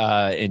kid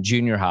in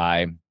junior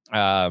high.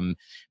 I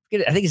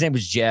think his name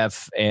was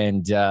Jeff,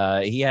 and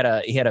he had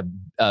a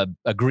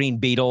green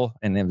Beetle,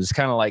 and it was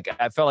kind of like,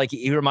 I felt like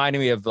he reminded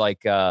me of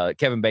like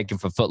Kevin Bacon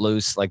from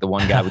Footloose, like the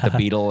one guy with the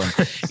Beetle, and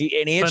he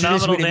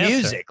introduced me to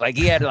music. Like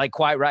he had like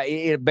quite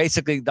right,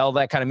 basically all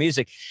that kind of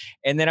music.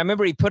 And then I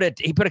remember he put a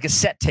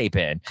cassette tape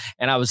in,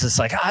 and I was just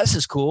like, this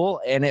is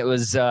cool, and it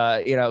was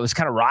it was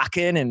kind of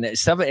rocking and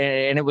stuff,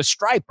 and it was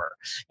Stryper,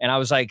 and I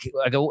was like,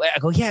 I go,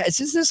 yeah, is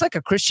this like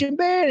a Christian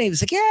band? And he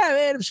was like, yeah,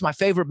 man, it's my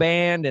favorite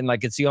band, and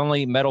like it's the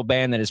only metal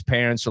band that his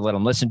parents would let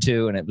him listen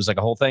to, and it was like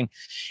a whole thing.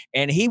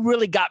 And he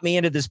really got me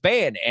into this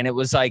band, and it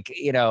was like,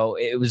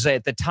 it was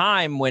at the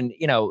time when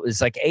it was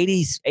like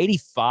 80s,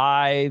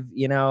 85,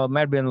 it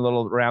might have been a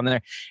little around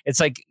there. It's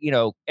like,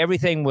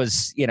 everything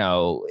was,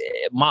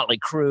 Motley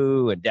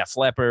Crue and Def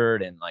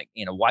Leppard and like,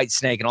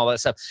 Whitesnake and all that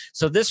stuff.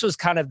 So this was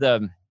kind of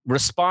the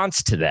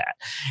response to that.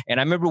 And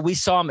I remember we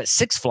saw them at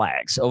Six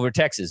Flags over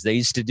Texas. They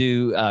used to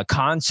do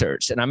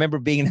concerts. And I remember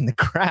being in the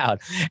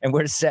crowd and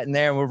we're sitting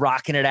there and we're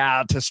rocking it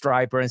out to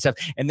Stryper and stuff.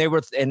 And they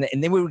were, and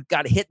then we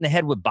got hit in the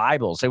head with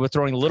Bibles. They were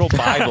throwing little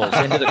Bibles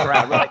into the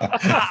crowd. We're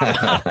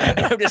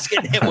like, I'm just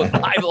getting hit with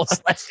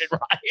Bibles left and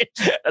right.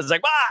 I was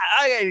like,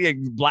 I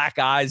get black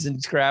eyes in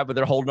this crowd, but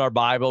they're holding our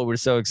Bible. We're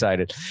so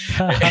excited.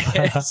 So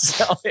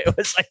it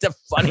was like the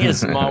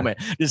funniest moment,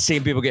 just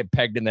seeing people get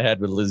pegged in the head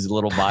with these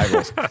little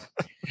Bibles.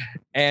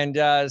 And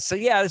so,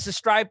 yeah, this is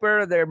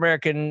Stryper. They're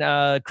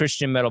American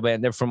Christian metal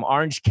band. They're from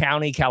Orange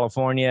County,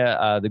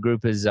 California. The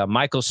group is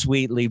Michael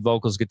Sweet, lead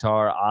vocals,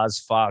 guitar, Oz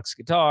Fox,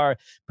 guitar,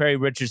 Perry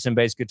Richardson,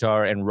 bass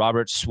guitar, and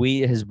Robert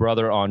Sweet, his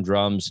brother, on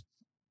drums.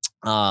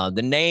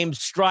 The name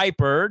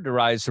Stryper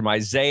derives from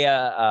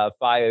Isaiah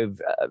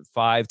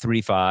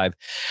 5:3-5.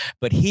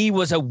 But he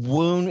was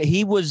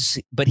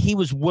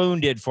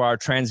wounded for our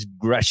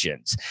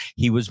transgressions.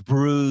 He was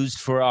bruised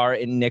for our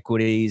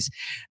iniquities.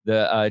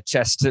 The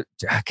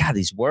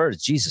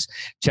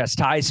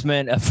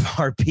chastisement of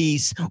our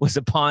peace was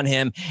upon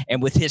him,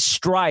 and with his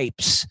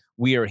stripes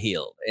we are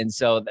healed. And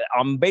so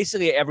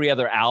basically every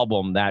other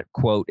album, that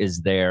quote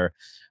is there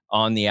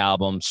on the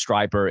album.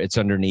 Stryper, it's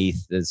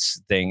underneath this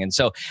thing. And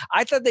so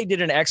I thought they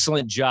did an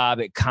excellent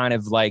job at kind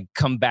of like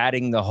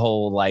combating the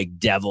whole like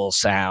devil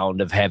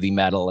sound of heavy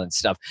metal and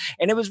stuff.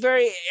 And it was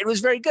very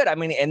good. I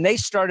mean, and they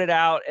started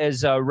out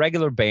as a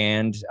regular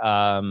band.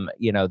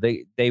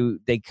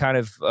 They kind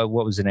of,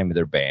 what was the name of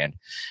their band?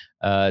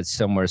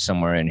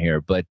 Somewhere in here,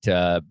 but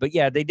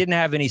yeah, they didn't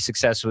have any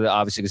success with it,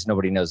 obviously, because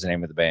nobody knows the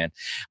name of the band.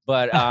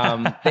 But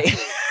I'm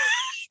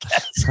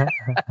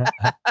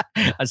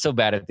so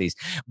bad at these.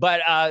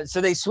 But so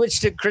they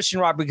switched to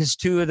Christian rock because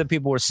two of the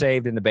people were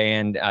saved in the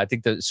band. I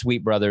think the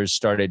Sweet brothers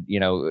started,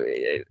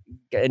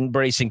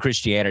 embracing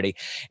Christianity.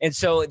 And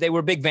so they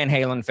were big Van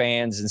Halen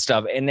fans and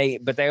stuff.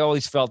 But they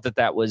always felt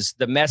that was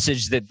the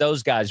message that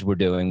those guys were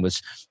doing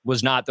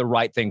was not the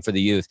right thing for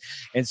the youth.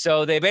 And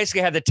so they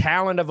basically had the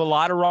talent of a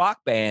lot of rock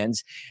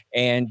bands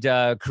and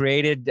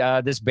created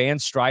this band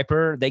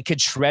Stryper. They could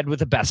shred with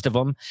the best of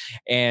them,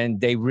 and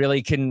they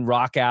really can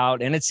rock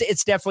out. And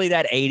it's definitely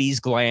that 80s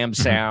glam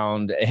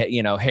sound,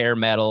 hair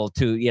metal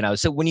to,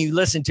 so when you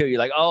listen to it, you're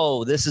like,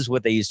 oh, this is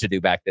what they used to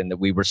do back then that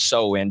we were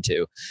so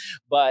into.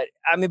 But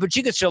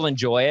you can still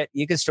enjoy it.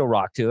 You can still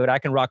rock to it. I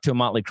can rock to a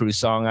Motley Crue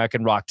song. I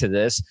can rock to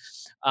this.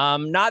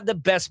 Not the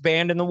best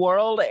band in the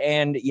world.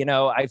 And,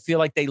 I feel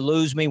like they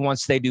lose me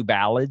once they do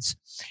ballads.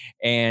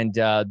 And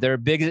their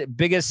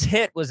biggest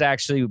hit was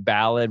actually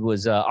ballad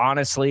was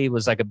Honestly,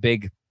 was like a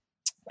big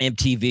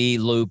MTV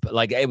loop.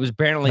 Like it was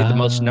apparently the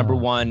most number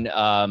one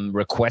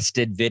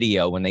requested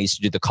video when they used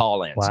to do the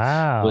call-ins.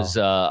 Wow. Was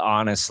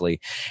Honestly.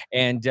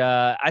 And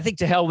I think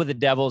To Hell with the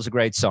Devil is a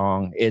great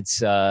song.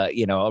 It's a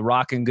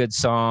rockin' good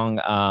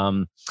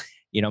song.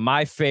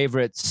 My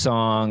favorite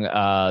song,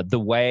 The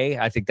Way,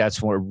 I think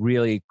that's a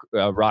really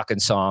rocking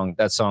song.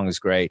 That song is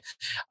great.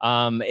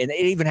 And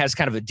it even has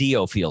kind of a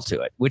Dio feel to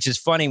it, which is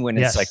funny when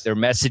it's like their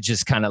message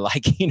is kind of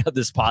like,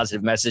 this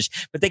positive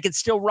message, but they can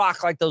still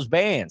rock like those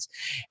bands.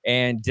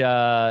 And,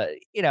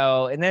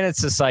 and then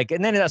it's just like,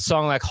 and then a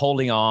song like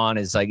Holding On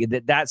is like,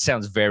 that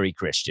sounds very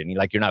Christian.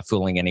 You're not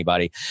fooling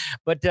anybody,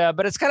 but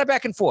it's kind of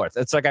back and forth.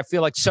 It's like, I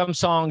feel like some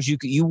songs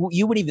you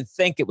wouldn't even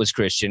think it was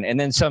Christian. And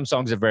then some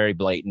songs are very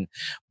blatant,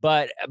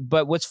 But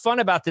what's fun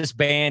about this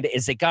band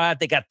is they got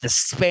the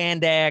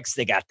spandex,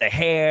 they got the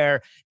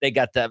hair, they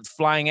got the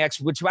flying X,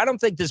 which I don't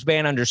think this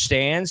band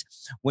understands.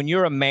 When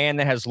you're a man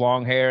that has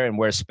long hair and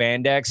wears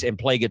spandex and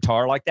play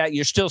guitar like that,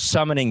 you're still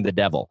summoning the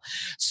devil.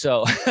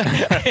 So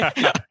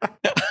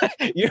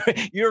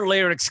your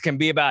lyrics can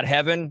be about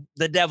heaven.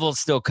 The devil's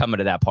still coming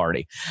to that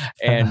party.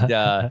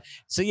 And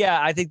so, yeah,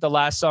 I think the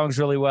last song's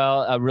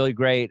really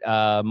great.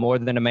 More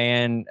Than a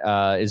Man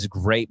is a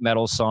great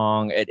metal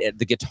song.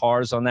 The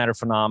guitars on that are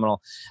phenomenal.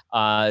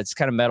 It's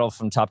kind of metal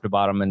from top to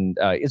bottom, and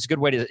it's a good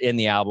way to end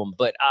the album.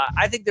 But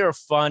I think they're a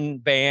fun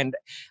band.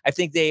 I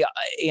think they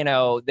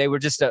were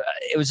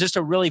it was just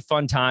a really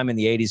fun time in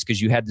the 80s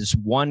because you had this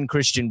one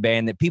Christian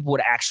band that people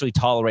would actually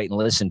tolerate and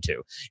listen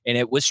to, and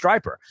it was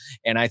Stryper.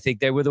 And I think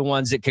they were the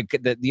ones that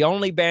the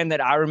only band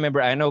that I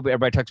remember. I know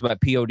everybody talks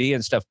about POD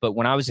and stuff, but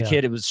when I was a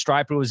kid, it was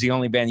Stryper was the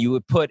only band you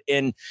could put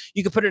in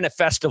a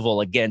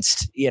festival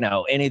against,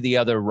 any of the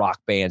other rock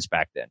bands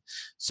back then.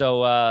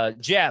 So,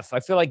 Jeff,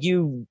 I feel like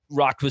you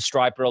rocked with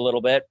Stryper a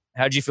little bit.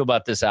 How'd you feel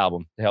about this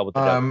album? The Hell with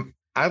the Devil.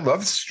 I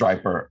love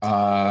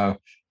Stryper.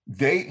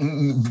 They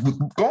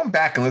going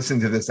back and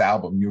listening to this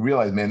album, you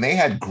realize, man, they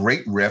had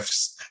great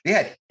riffs.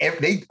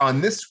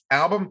 On this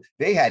album,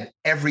 they had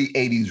every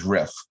 80s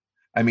riff.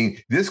 I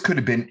mean, this could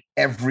have been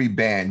every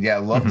band. Yeah, I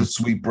love the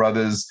Sweet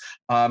Brothers.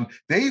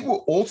 They were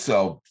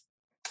also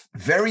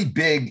very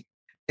big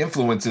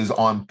influences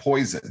on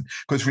Poison,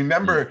 because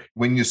remember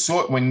when you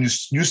said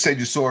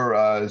you saw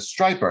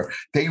Stryper,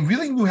 they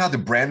really knew how to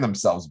brand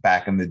themselves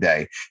back in the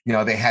day.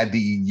 They had the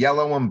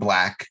yellow and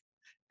black,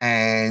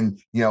 and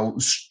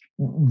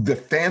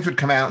the fans would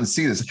come out and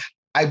see this.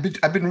 I've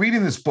been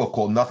reading this book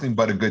called Nothing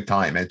But a Good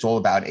Time, and it's all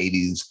about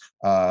the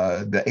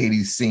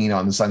 80s scene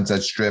on the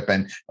Sunset Strip,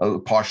 and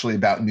partially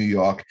about New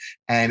York.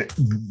 And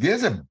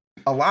there's a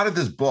lot of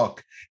this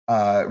book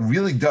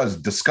really does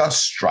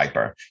discuss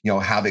Stryper,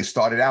 how they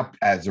started out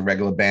as a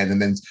regular band and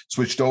then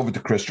switched over to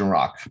Christian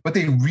rock. But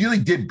they really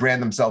did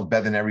brand themselves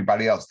better than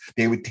everybody else.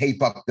 They would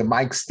tape up the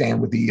mic stand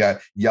with the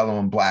yellow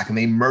and black, and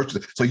they merged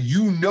it. So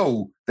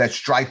that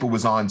Stryper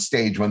was on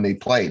stage when they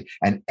played,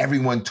 and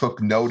everyone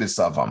took notice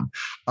of them.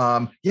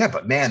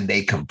 But man,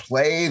 they can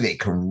play, they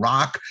can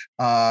rock.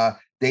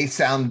 This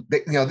album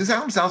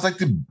sounds like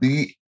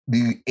the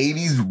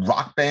 80s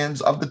rock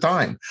bands of the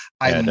time.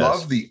 I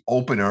love the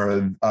opener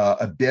of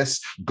Abyss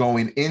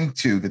going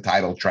into the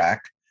title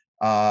track.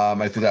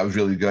 I thought that was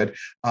really good.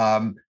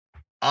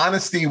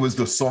 Honesty was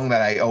the song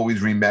that I always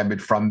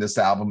remembered from this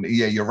album.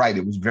 Yeah, you're right.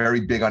 It was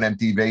very big on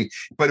MTV,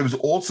 but it was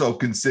also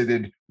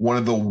considered one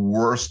of the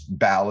worst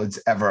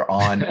ballads ever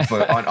on a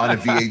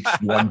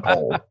VH1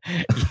 poll.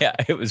 Yeah,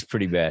 it was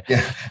pretty bad.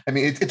 Yeah, I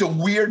mean, it's a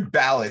weird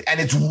ballad, and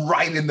it's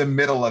right in the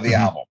middle of the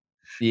album.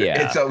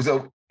 Yeah.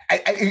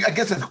 I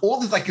guess it's all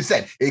this, like you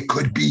said, it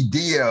could be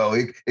Dio,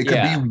 it could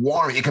be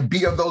Warren, it could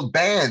be of those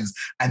bands,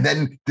 and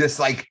then this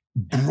like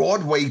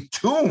Broadway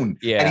tune,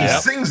 and he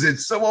sings it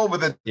so over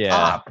the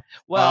top.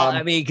 Well,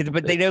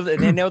 but they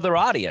know their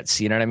audience.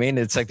 You know what I mean?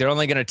 It's like they're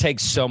only going to take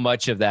so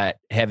much of that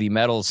heavy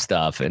metal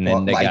stuff, and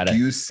then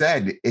you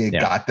said, it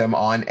got them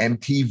on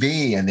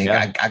MTV, and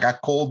I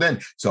got called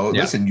in. So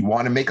listen, you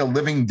want to make a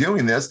living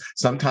doing this?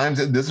 Sometimes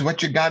this is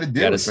what you got to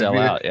do. Got to sell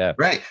out,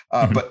 right.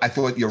 But I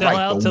thought you're right.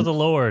 Sell out to the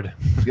Lord.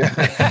 Yeah.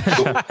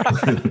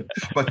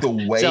 But The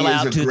Way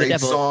is a great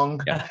song.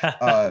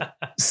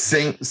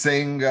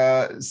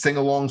 Sing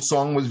along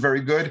song was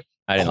very good.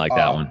 I didn't like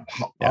that one.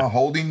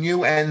 Holding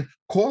You and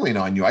Calling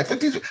on You. I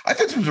thought this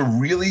was a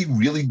really,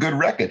 really good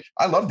record.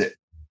 I loved it.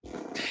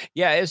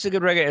 Yeah, it's a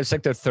good record. It's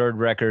like their third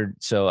record,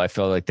 so I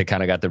felt like they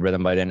kind of got the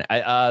rhythm by then.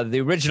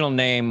 The original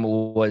name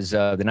was the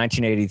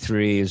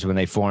 1983 is when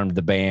they formed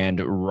the band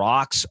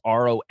Roxx,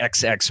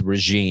 ROXX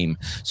Regime.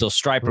 So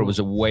Stryper was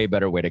a way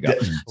better way to go.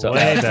 So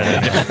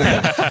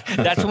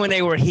that's when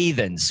they were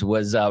heathens.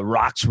 Was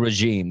Roxx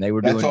Regime? They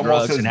were doing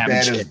drugs and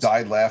having shit.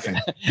 Died laughing.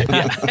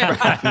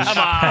 Come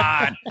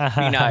on,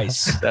 be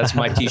nice. That's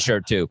my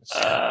T-shirt too.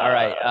 All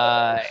right,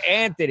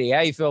 Anthony,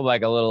 how you feel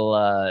like a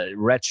little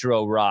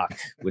retro rock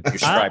with your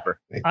Stryper?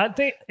 I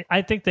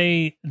think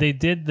they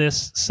did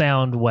this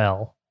sound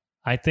well.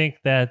 I think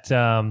that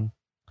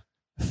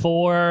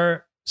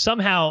for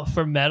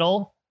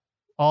metal,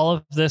 all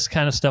of this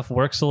kind of stuff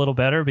works a little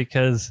better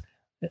because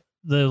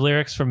the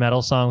lyrics for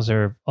metal songs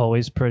are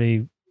always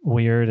pretty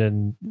weird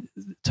and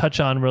touch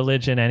on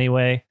religion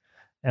anyway.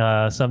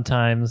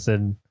 Sometimes,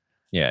 and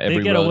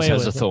every rose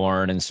has a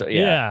thorn, and so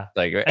and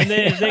they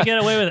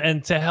get away with it.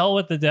 And To Hell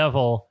with the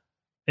Devil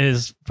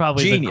is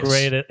probably the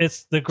greatest.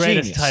 It's the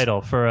greatest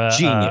title for a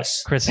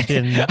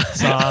Christian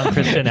song,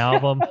 Christian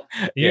album.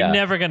 You're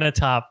never gonna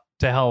top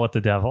To Hell with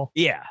the Devil.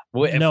 Yeah,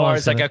 as far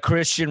as like a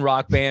Christian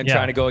rock band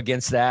trying to go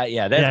against that,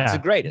 that's the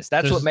greatest.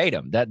 That's what made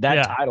them. That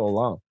title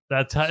alone.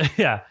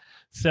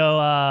 So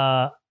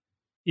I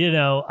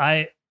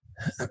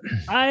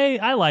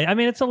like. I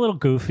mean, it's a little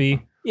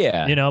goofy.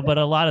 Yeah. But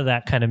a lot of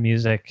that kind of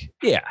music,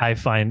 I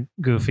find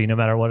goofy no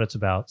matter what it's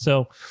about.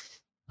 So,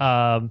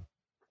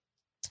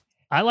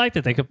 I liked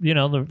it. They could,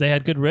 they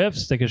had good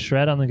riffs. They could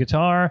shred on the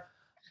guitar.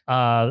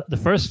 The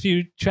first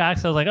few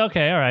tracks, I was like,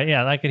 okay, all right,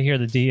 I could hear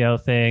the Dio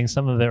thing.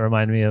 Some of it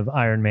reminded me of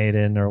Iron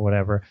Maiden or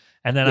whatever.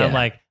 And then I'm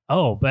like,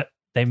 oh, but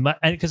they might,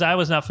 because I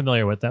was not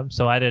familiar with them,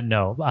 so I didn't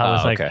know. I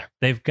was like,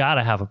 they've got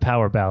to have a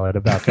power ballad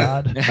about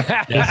God.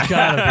 It's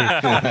got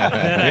to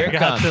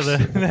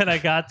be. Then I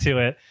got to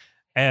it,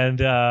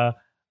 and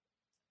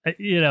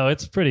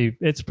it's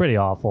pretty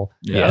awful.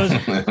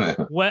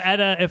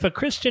 If a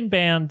Christian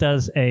band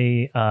does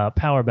a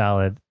power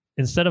ballad,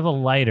 instead of a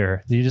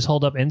lighter, do you just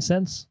hold up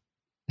incense?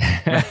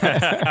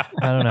 I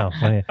don't know.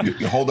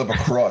 You hold up a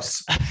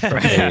cross.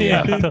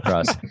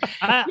 Cross.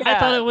 I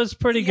thought it was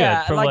pretty good.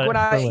 When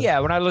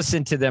I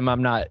listen to them,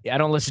 I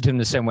don't listen to them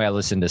the same way I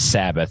listen to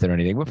Sabbath or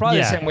anything. But probably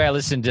the same way I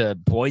listen to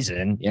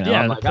Poison.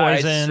 I'm like,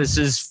 Poison. This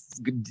is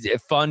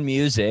fun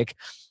music.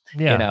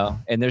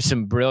 And there's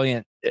some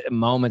brilliant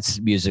moments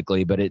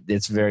musically, but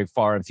it's very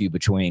far and few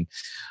between.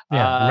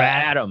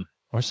 Adam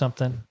or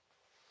something.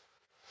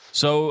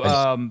 So,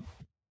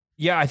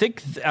 I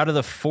think out of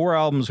the 4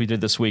 albums we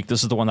did this week,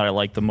 this is the one that I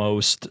liked the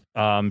most.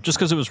 Just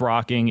because it was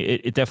rocking,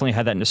 it definitely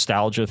had that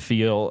nostalgia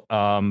feel.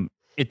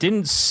 It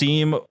didn't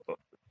seem,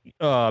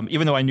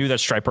 even though I knew that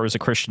Stryper was a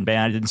Christian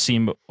band, it didn't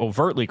seem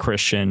overtly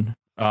Christian,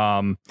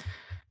 or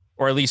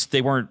at least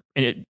they weren't,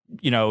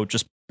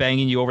 just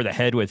banging you over the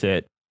head with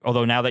it.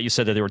 Although now that you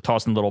said that they were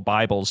tossing little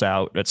Bibles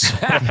out, it's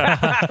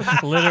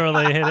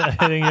literally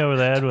hitting you over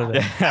the head with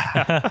it.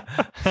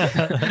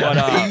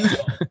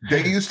 But,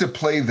 they used to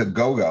play the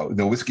go-go,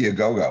 the Whiskey a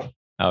Go-Go.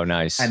 Oh,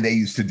 nice. And they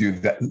used to do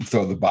that,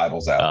 throw the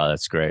Bibles out. Oh,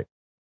 that's great.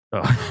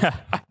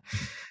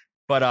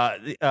 But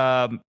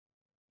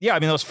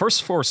those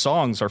first 4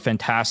 songs are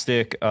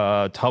fantastic.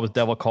 To Hell with the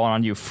Devil, Calling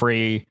on You,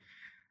 Free.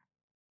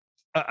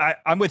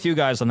 I'm with you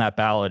guys on that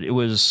ballad. It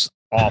was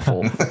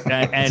awful,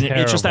 and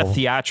it's just that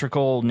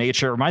theatrical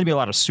nature. It reminded me a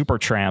lot of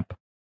Supertramp.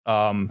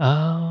 I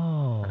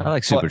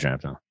like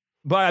Supertramp though.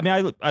 But I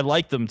mean, I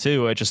like them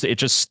too. It just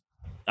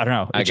I don't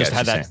know. It just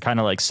had that kind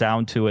of like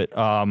sound to it.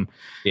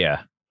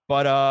 Yeah.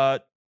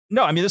 But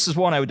no, I mean, this is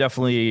one I would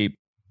definitely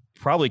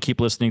probably keep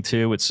listening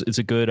to. It's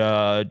a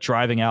good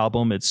driving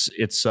album.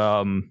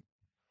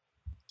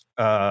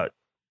 I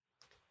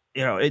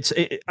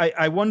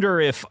wonder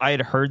if I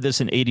had heard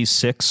this in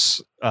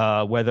 '86,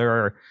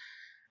 whether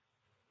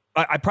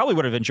I probably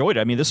would have enjoyed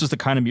it. I mean, this is the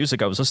kind of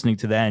music I was listening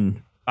to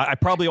then. I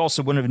probably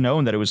also wouldn't have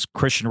known that it was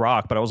Christian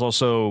rock, but I was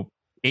also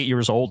 8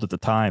 years old at the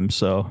time.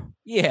 So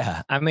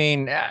yeah, I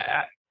mean,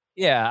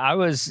 I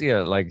was,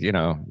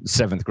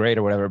 seventh grade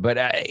or whatever, but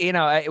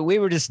we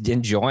were just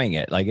enjoying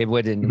it. Like it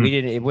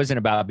wasn't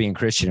about being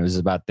Christian. It was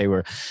about, they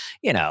were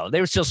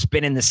still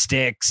spinning the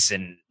sticks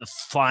and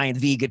flying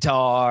the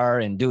guitar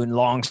and doing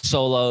long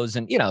solos.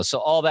 And, so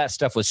all that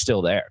stuff was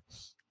still there.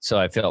 So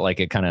I felt like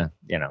it kind of,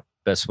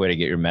 best way to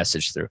get your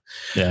message through.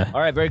 Yeah.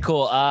 All right. Very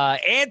cool.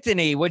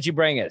 Anthony, what'd you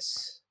bring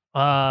us?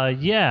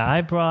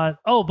 I brought,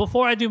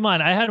 before I do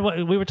mine,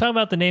 we were talking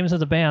about the names of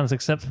the bands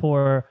except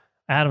for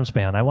Adam's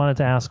band. I wanted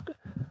to ask,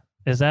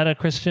 is that a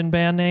Christian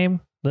band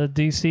name? The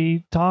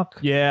DC Talk?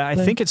 Yeah, I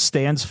think it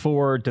stands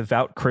for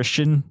Devout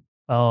Christian.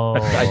 Oh,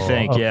 I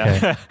think, okay.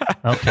 yeah.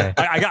 Okay.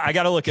 I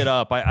got to look it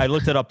up. I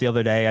looked it up the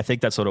other day. I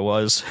think that's what it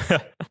was.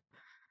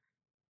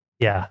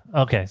 Yeah.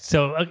 Okay.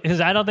 So,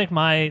 because I don't think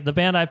the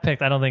band I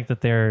picked, I don't think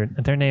that their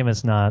name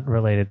is not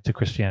related to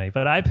Christianity,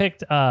 but I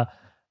picked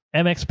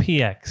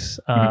MXPX,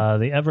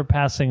 The Ever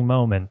Passing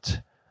Moment,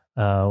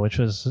 which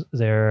was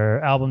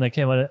their album that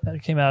came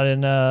out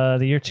in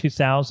the year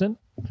 2000.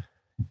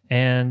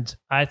 And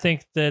I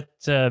think that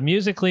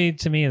musically,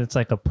 to me, it's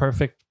like a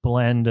perfect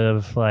blend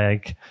of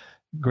like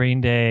Green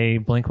Day,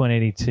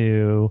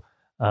 Blink-182.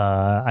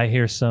 I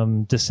hear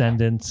some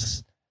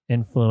Descendants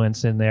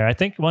influence in there. I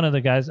think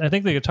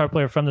the guitar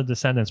player from the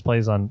Descendants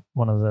plays on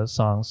one of the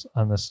songs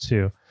on this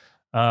too.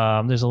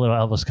 There's a little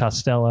Elvis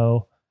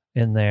Costello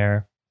in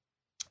there.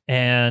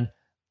 And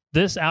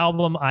this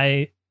album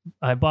I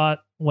bought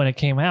when it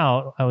came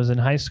out. I was in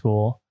high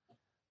school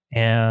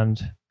and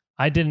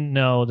I didn't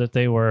know that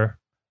they were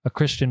a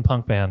Christian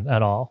punk band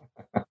at all.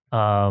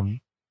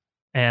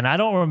 And I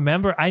don't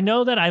remember. I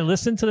know that I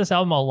listened to this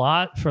album a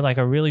lot for like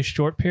a really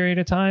short period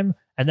of time.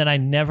 And then I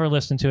never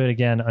listened to it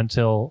again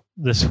until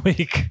this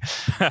week.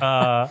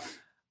 And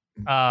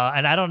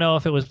I don't know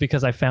if it was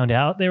because I found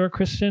out they were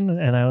Christian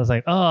and I was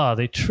like, oh,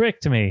 they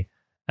tricked me.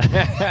 Well,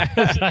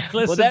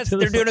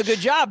 they're doing a good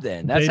job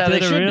then. That's how they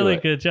should do it. They did a really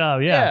good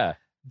job. Yeah.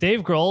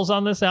 Dave Grohl's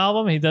on this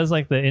album. He does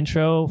like the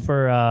intro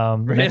for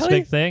Next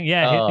Big Thing.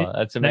 Yeah.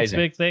 That's amazing.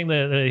 Next Big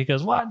Thing. He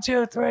goes 1,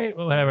 2, 3,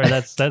 whatever.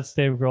 That's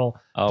Dave Grohl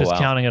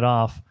counting it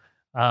off.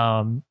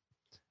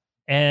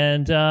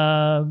 And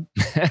I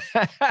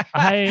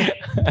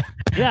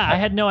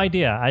had no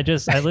idea. I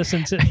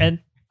listened to, and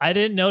I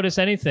didn't notice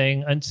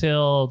anything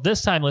until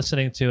this time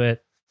listening to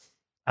it.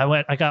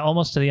 I got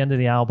almost to the end of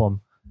the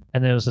album,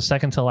 and there was the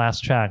second to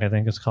last track. I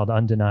think it's called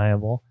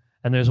Undeniable.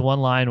 And there's one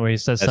line where he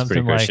says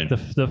something like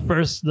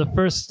the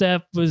first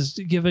step was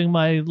giving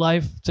my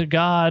life to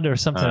God or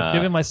something,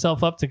 giving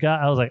myself up to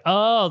God. I was like,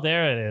 oh,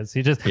 there it is.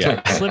 He just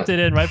slipped it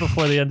in right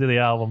before the end of the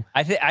album.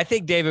 I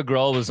think David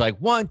Grohl was like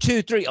 1,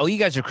 2, 3. Oh, you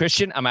guys are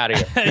Christian? I'm out of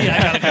here. Yeah,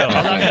 I gotta go.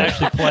 I'm not gonna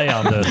actually play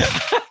on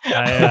this.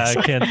 I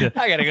can't do it.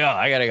 I gotta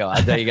go.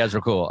 I thought you guys were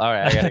cool. All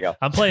right, I gotta go.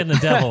 I'm playing the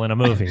devil in a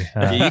movie.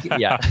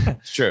 Yeah,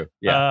 it's true.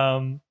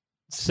 Yeah.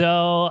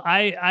 So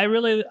I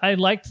really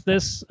liked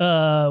this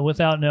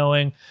without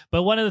knowing,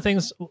 but one of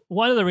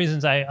the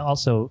reasons I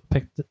also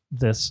picked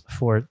this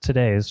for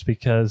today is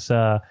because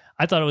I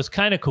thought it was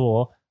kind of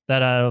cool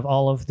that out of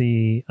all of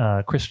the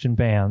Christian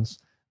bands,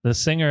 the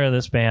singer of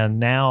this band,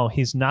 now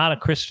he's not a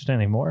Christian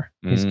anymore.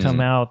 He's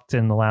come out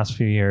in the last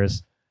few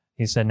years.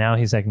 He said now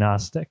he's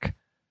agnostic.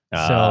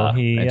 So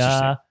he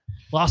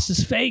lost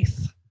his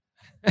faith.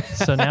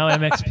 So now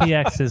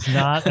MXPX is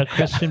not a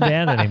Christian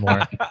band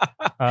anymore.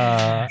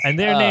 And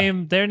their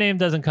name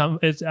doesn't come.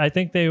 I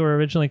think they were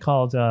originally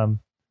called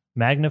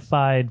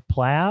Magnified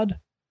Plaid.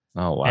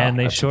 Oh wow! And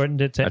they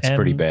shortened it to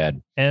pretty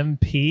bad.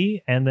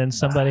 MP, and then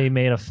somebody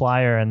made a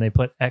flyer and they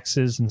put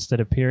X's instead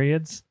of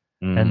periods.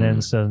 And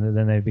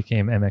then they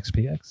became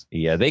MXPX.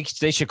 Yeah, they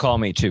should call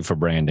me too for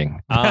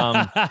branding.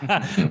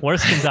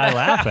 Worse can die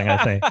laughing,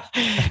 I think.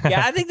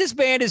 Yeah, I think this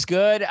band is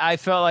good. I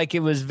felt like it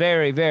was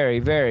very, very,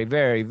 very,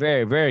 very,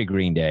 very, very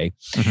Green Day.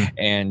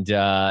 And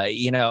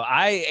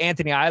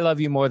Anthony, I love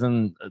you more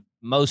than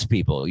most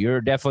people. You're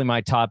definitely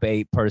my top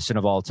 8 person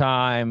of all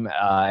time.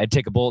 I'd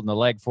take a bullet in the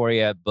leg for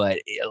you, but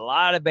a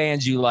lot of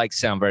bands you like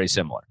sound very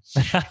similar.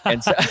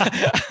 And so,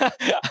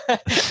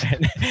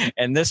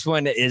 and this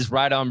one is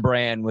right on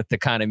brand with the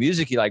kind of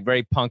music you like,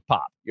 very punk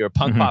pop. You're a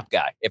punk pop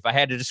guy. If I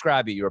had to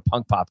describe you, you're a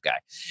punk pop guy.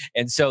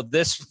 And so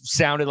this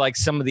sounded like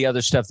some of the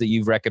other stuff that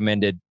you've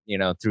recommended,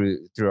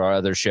 through our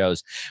other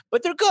shows.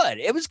 But they're good.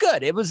 It was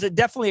good. It was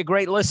definitely a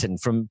great listen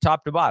from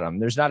top to bottom.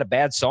 There's not a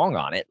bad song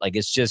on it. Like,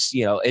 it's just,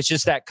 it's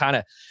just that kind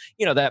of,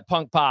 that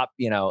punk pop,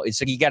 it's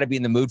like you got to be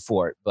in the mood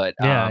for it. But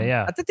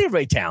I think they're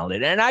very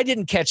talented. And I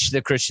didn't catch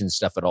the Christian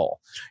stuff at all.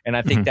 And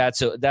I think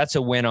that's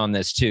a win on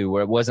this too,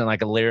 where it wasn't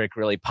like a lyric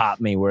really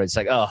popped me, where it's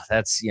like, oh,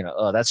 that's,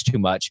 that's too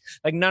much.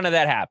 Like, none of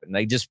that happened.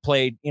 They just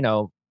played,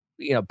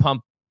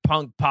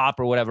 punk pop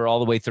or whatever all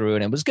the way through,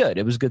 and it was good.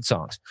 It was good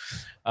songs.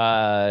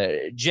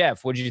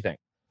 Jeff, what did you think?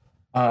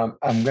 I'm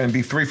going to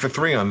be 3 for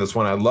 3 on this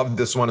one. I loved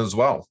this one as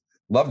well.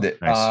 Loved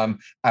it. Nice.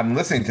 I'm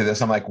listening to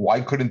this. I'm like,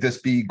 why couldn't this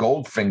be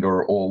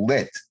Goldfinger or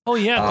Lit? Oh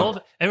yeah,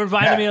 Gold. It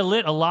reminded me of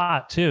Lit a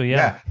lot too.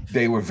 Yeah,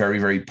 they were very,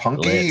 very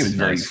punky. Lit, it was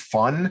very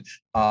fun.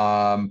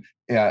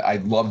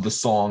 I loved the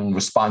song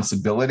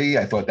Responsibility.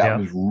 I thought that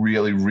was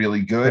really,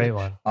 really good.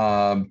 Great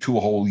one. 2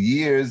 whole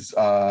years.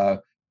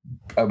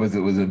 It was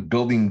a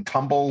Building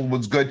Tumble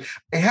was good.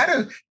 It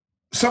had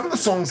some of the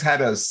songs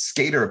had a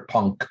skater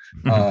punk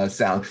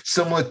sound,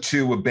 similar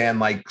to a band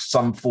like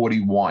Sum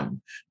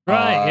 41.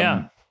 Right.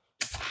 Yeah.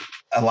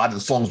 A lot of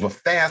the songs were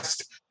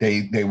fast.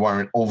 They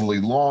weren't overly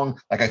long.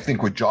 Like, I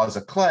think with Jaws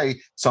of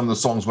Clay, some of the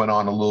songs went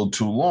on a little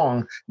too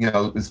long,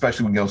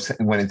 especially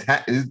when it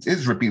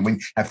is repeated. When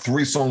you have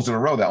 3 songs in a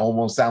row that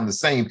almost sound the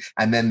same,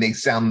 and then they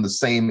sound the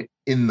same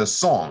in the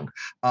song.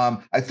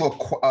 I thought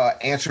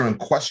Answer and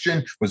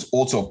Question was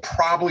also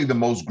probably the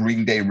most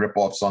Green Day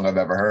ripoff song I've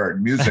ever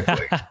heard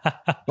musically.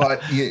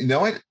 But you know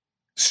what?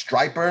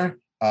 Stryper,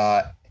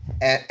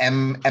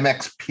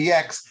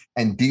 MXPX,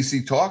 and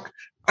DC Talk,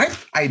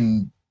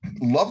 I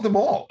love them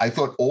all. I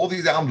thought all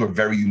these albums were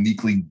very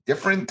uniquely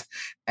different,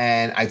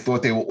 and I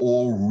thought they were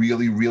all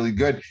really, really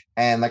good.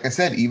 And like I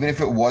said, even if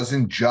it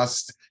wasn't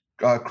just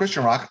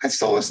Christian rock, I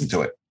still listen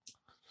to it.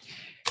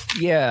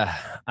 Yeah.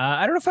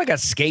 I don't know if I got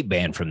skate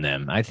banned from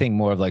them. I think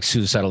more of like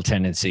Suicidal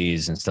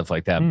Tendencies and stuff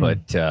like that. But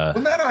well,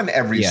 not on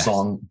every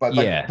song, but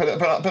like,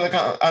 but like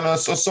on a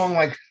song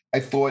like, I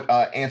thought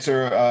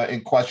Answer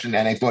in Question,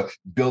 and I thought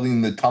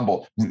Building the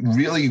Tumble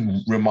really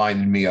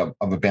reminded me of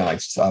a band like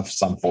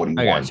Sum 41.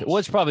 I got you. Well,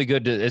 it's probably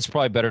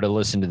better to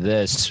listen to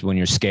this when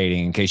you're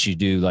skating, in case you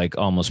do like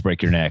almost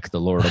break your neck. The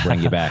Lord will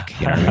bring you back.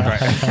 You know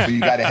what I mean? So you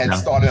got a head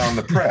started on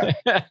the prep.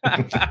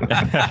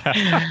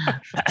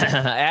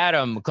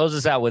 Adam, close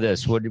us out with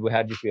this. How'd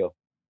you feel?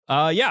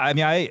 I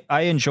mean,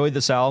 I enjoyed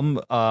this album.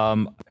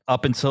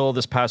 Up until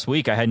this past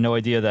week, I had no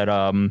idea that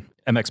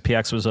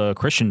MXPX was a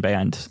Christian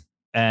band.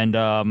 And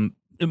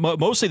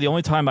mostly the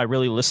only time I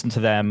really listened to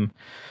them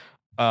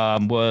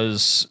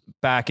was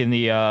back in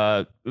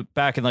like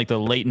the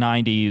late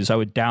 90s. I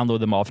would download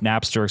them off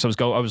Napster because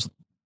I was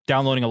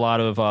downloading a lot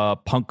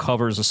of punk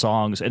covers of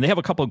songs, and they have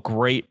a couple of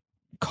great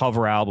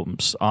cover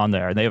albums on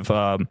there. They have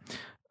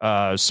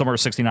Summer of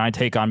 '69,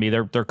 Take on Me.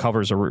 Their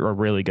covers are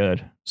really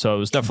good. So it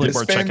was definitely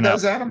worth checking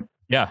out. Adam?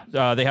 Yeah,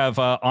 they have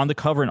On the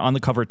Cover and On the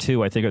Cover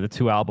 2, I think, are the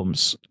 2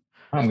 albums.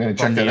 I'm going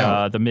to check that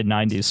out. The mid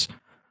 90s.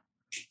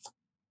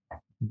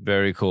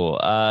 Very cool.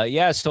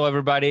 So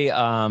everybody,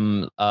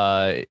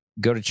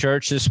 go to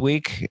church this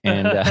week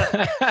and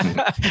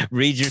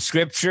read your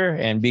scripture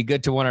and be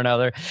good to one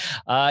another.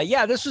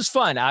 This was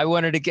fun. I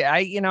wanted to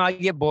I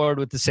get bored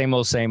with the same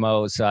old,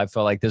 so I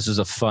felt like this was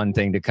a fun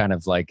thing to kind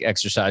of like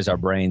exercise our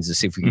brains to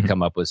see if we can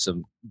come up with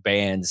some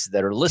bands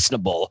that are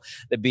listenable,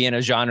 that be in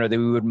a genre that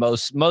we would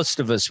most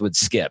of us would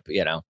skip,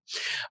 this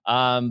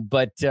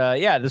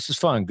was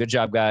fun. Good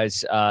job,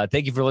 guys.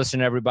 Thank you for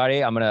listening,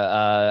 everybody. I'm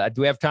gonna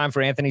do we have time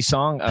for Anthony's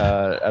song?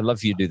 I'd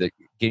love for you to do that.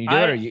 Can you do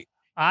it, or you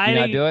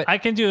do it? I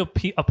can do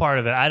a part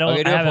of it. I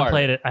haven't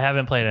played it. I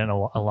haven't played it in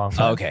a long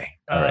time. Okay.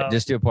 All right.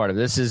 Just do a part of it.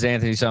 This is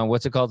Anthony's song.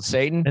 What's it called?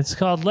 Satan? It's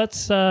called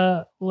Let's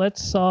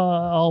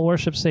All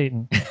Worship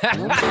Satan.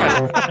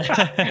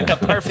 The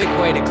perfect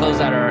way to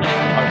close out our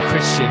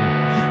Christian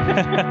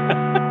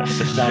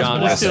genre.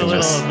 Let's do a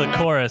little of the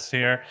chorus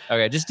here.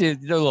 Okay, just do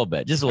a little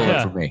bit. Just a little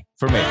bit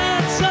for me.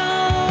 Let's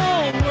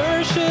all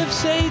worship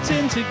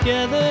Satan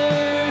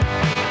together.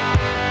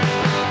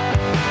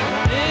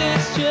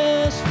 It's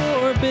just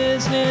for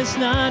business,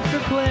 not for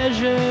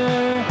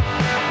pleasure.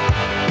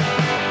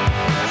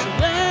 So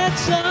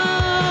let's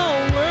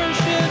all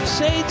worship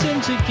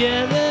Satan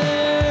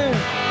together.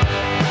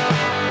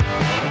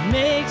 It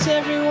makes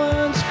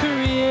everyone's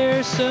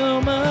career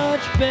so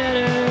much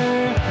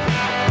better.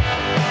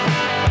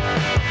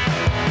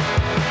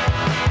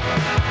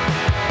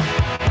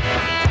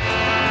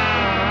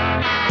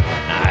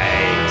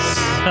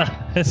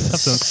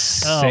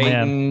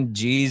 Satan,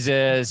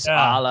 Jesus,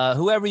 Allah,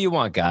 whoever you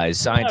want, guys.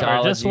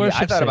 Scientology.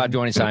 I thought about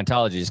joining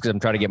Scientology just because I'm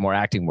trying to get more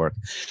acting work.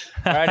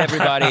 All right,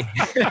 everybody.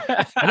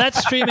 And that's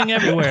streaming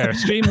everywhere.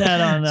 Stream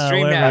that on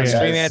Stream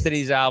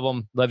Anthony's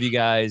album. Love you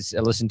guys.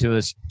 Listen to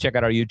us. Check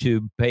out our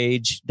YouTube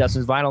page,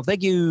 Dustin's Vinyl.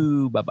 Thank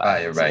you. Bye-bye.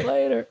 Bye, everybody. See you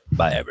later.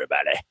 Bye,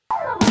 everybody.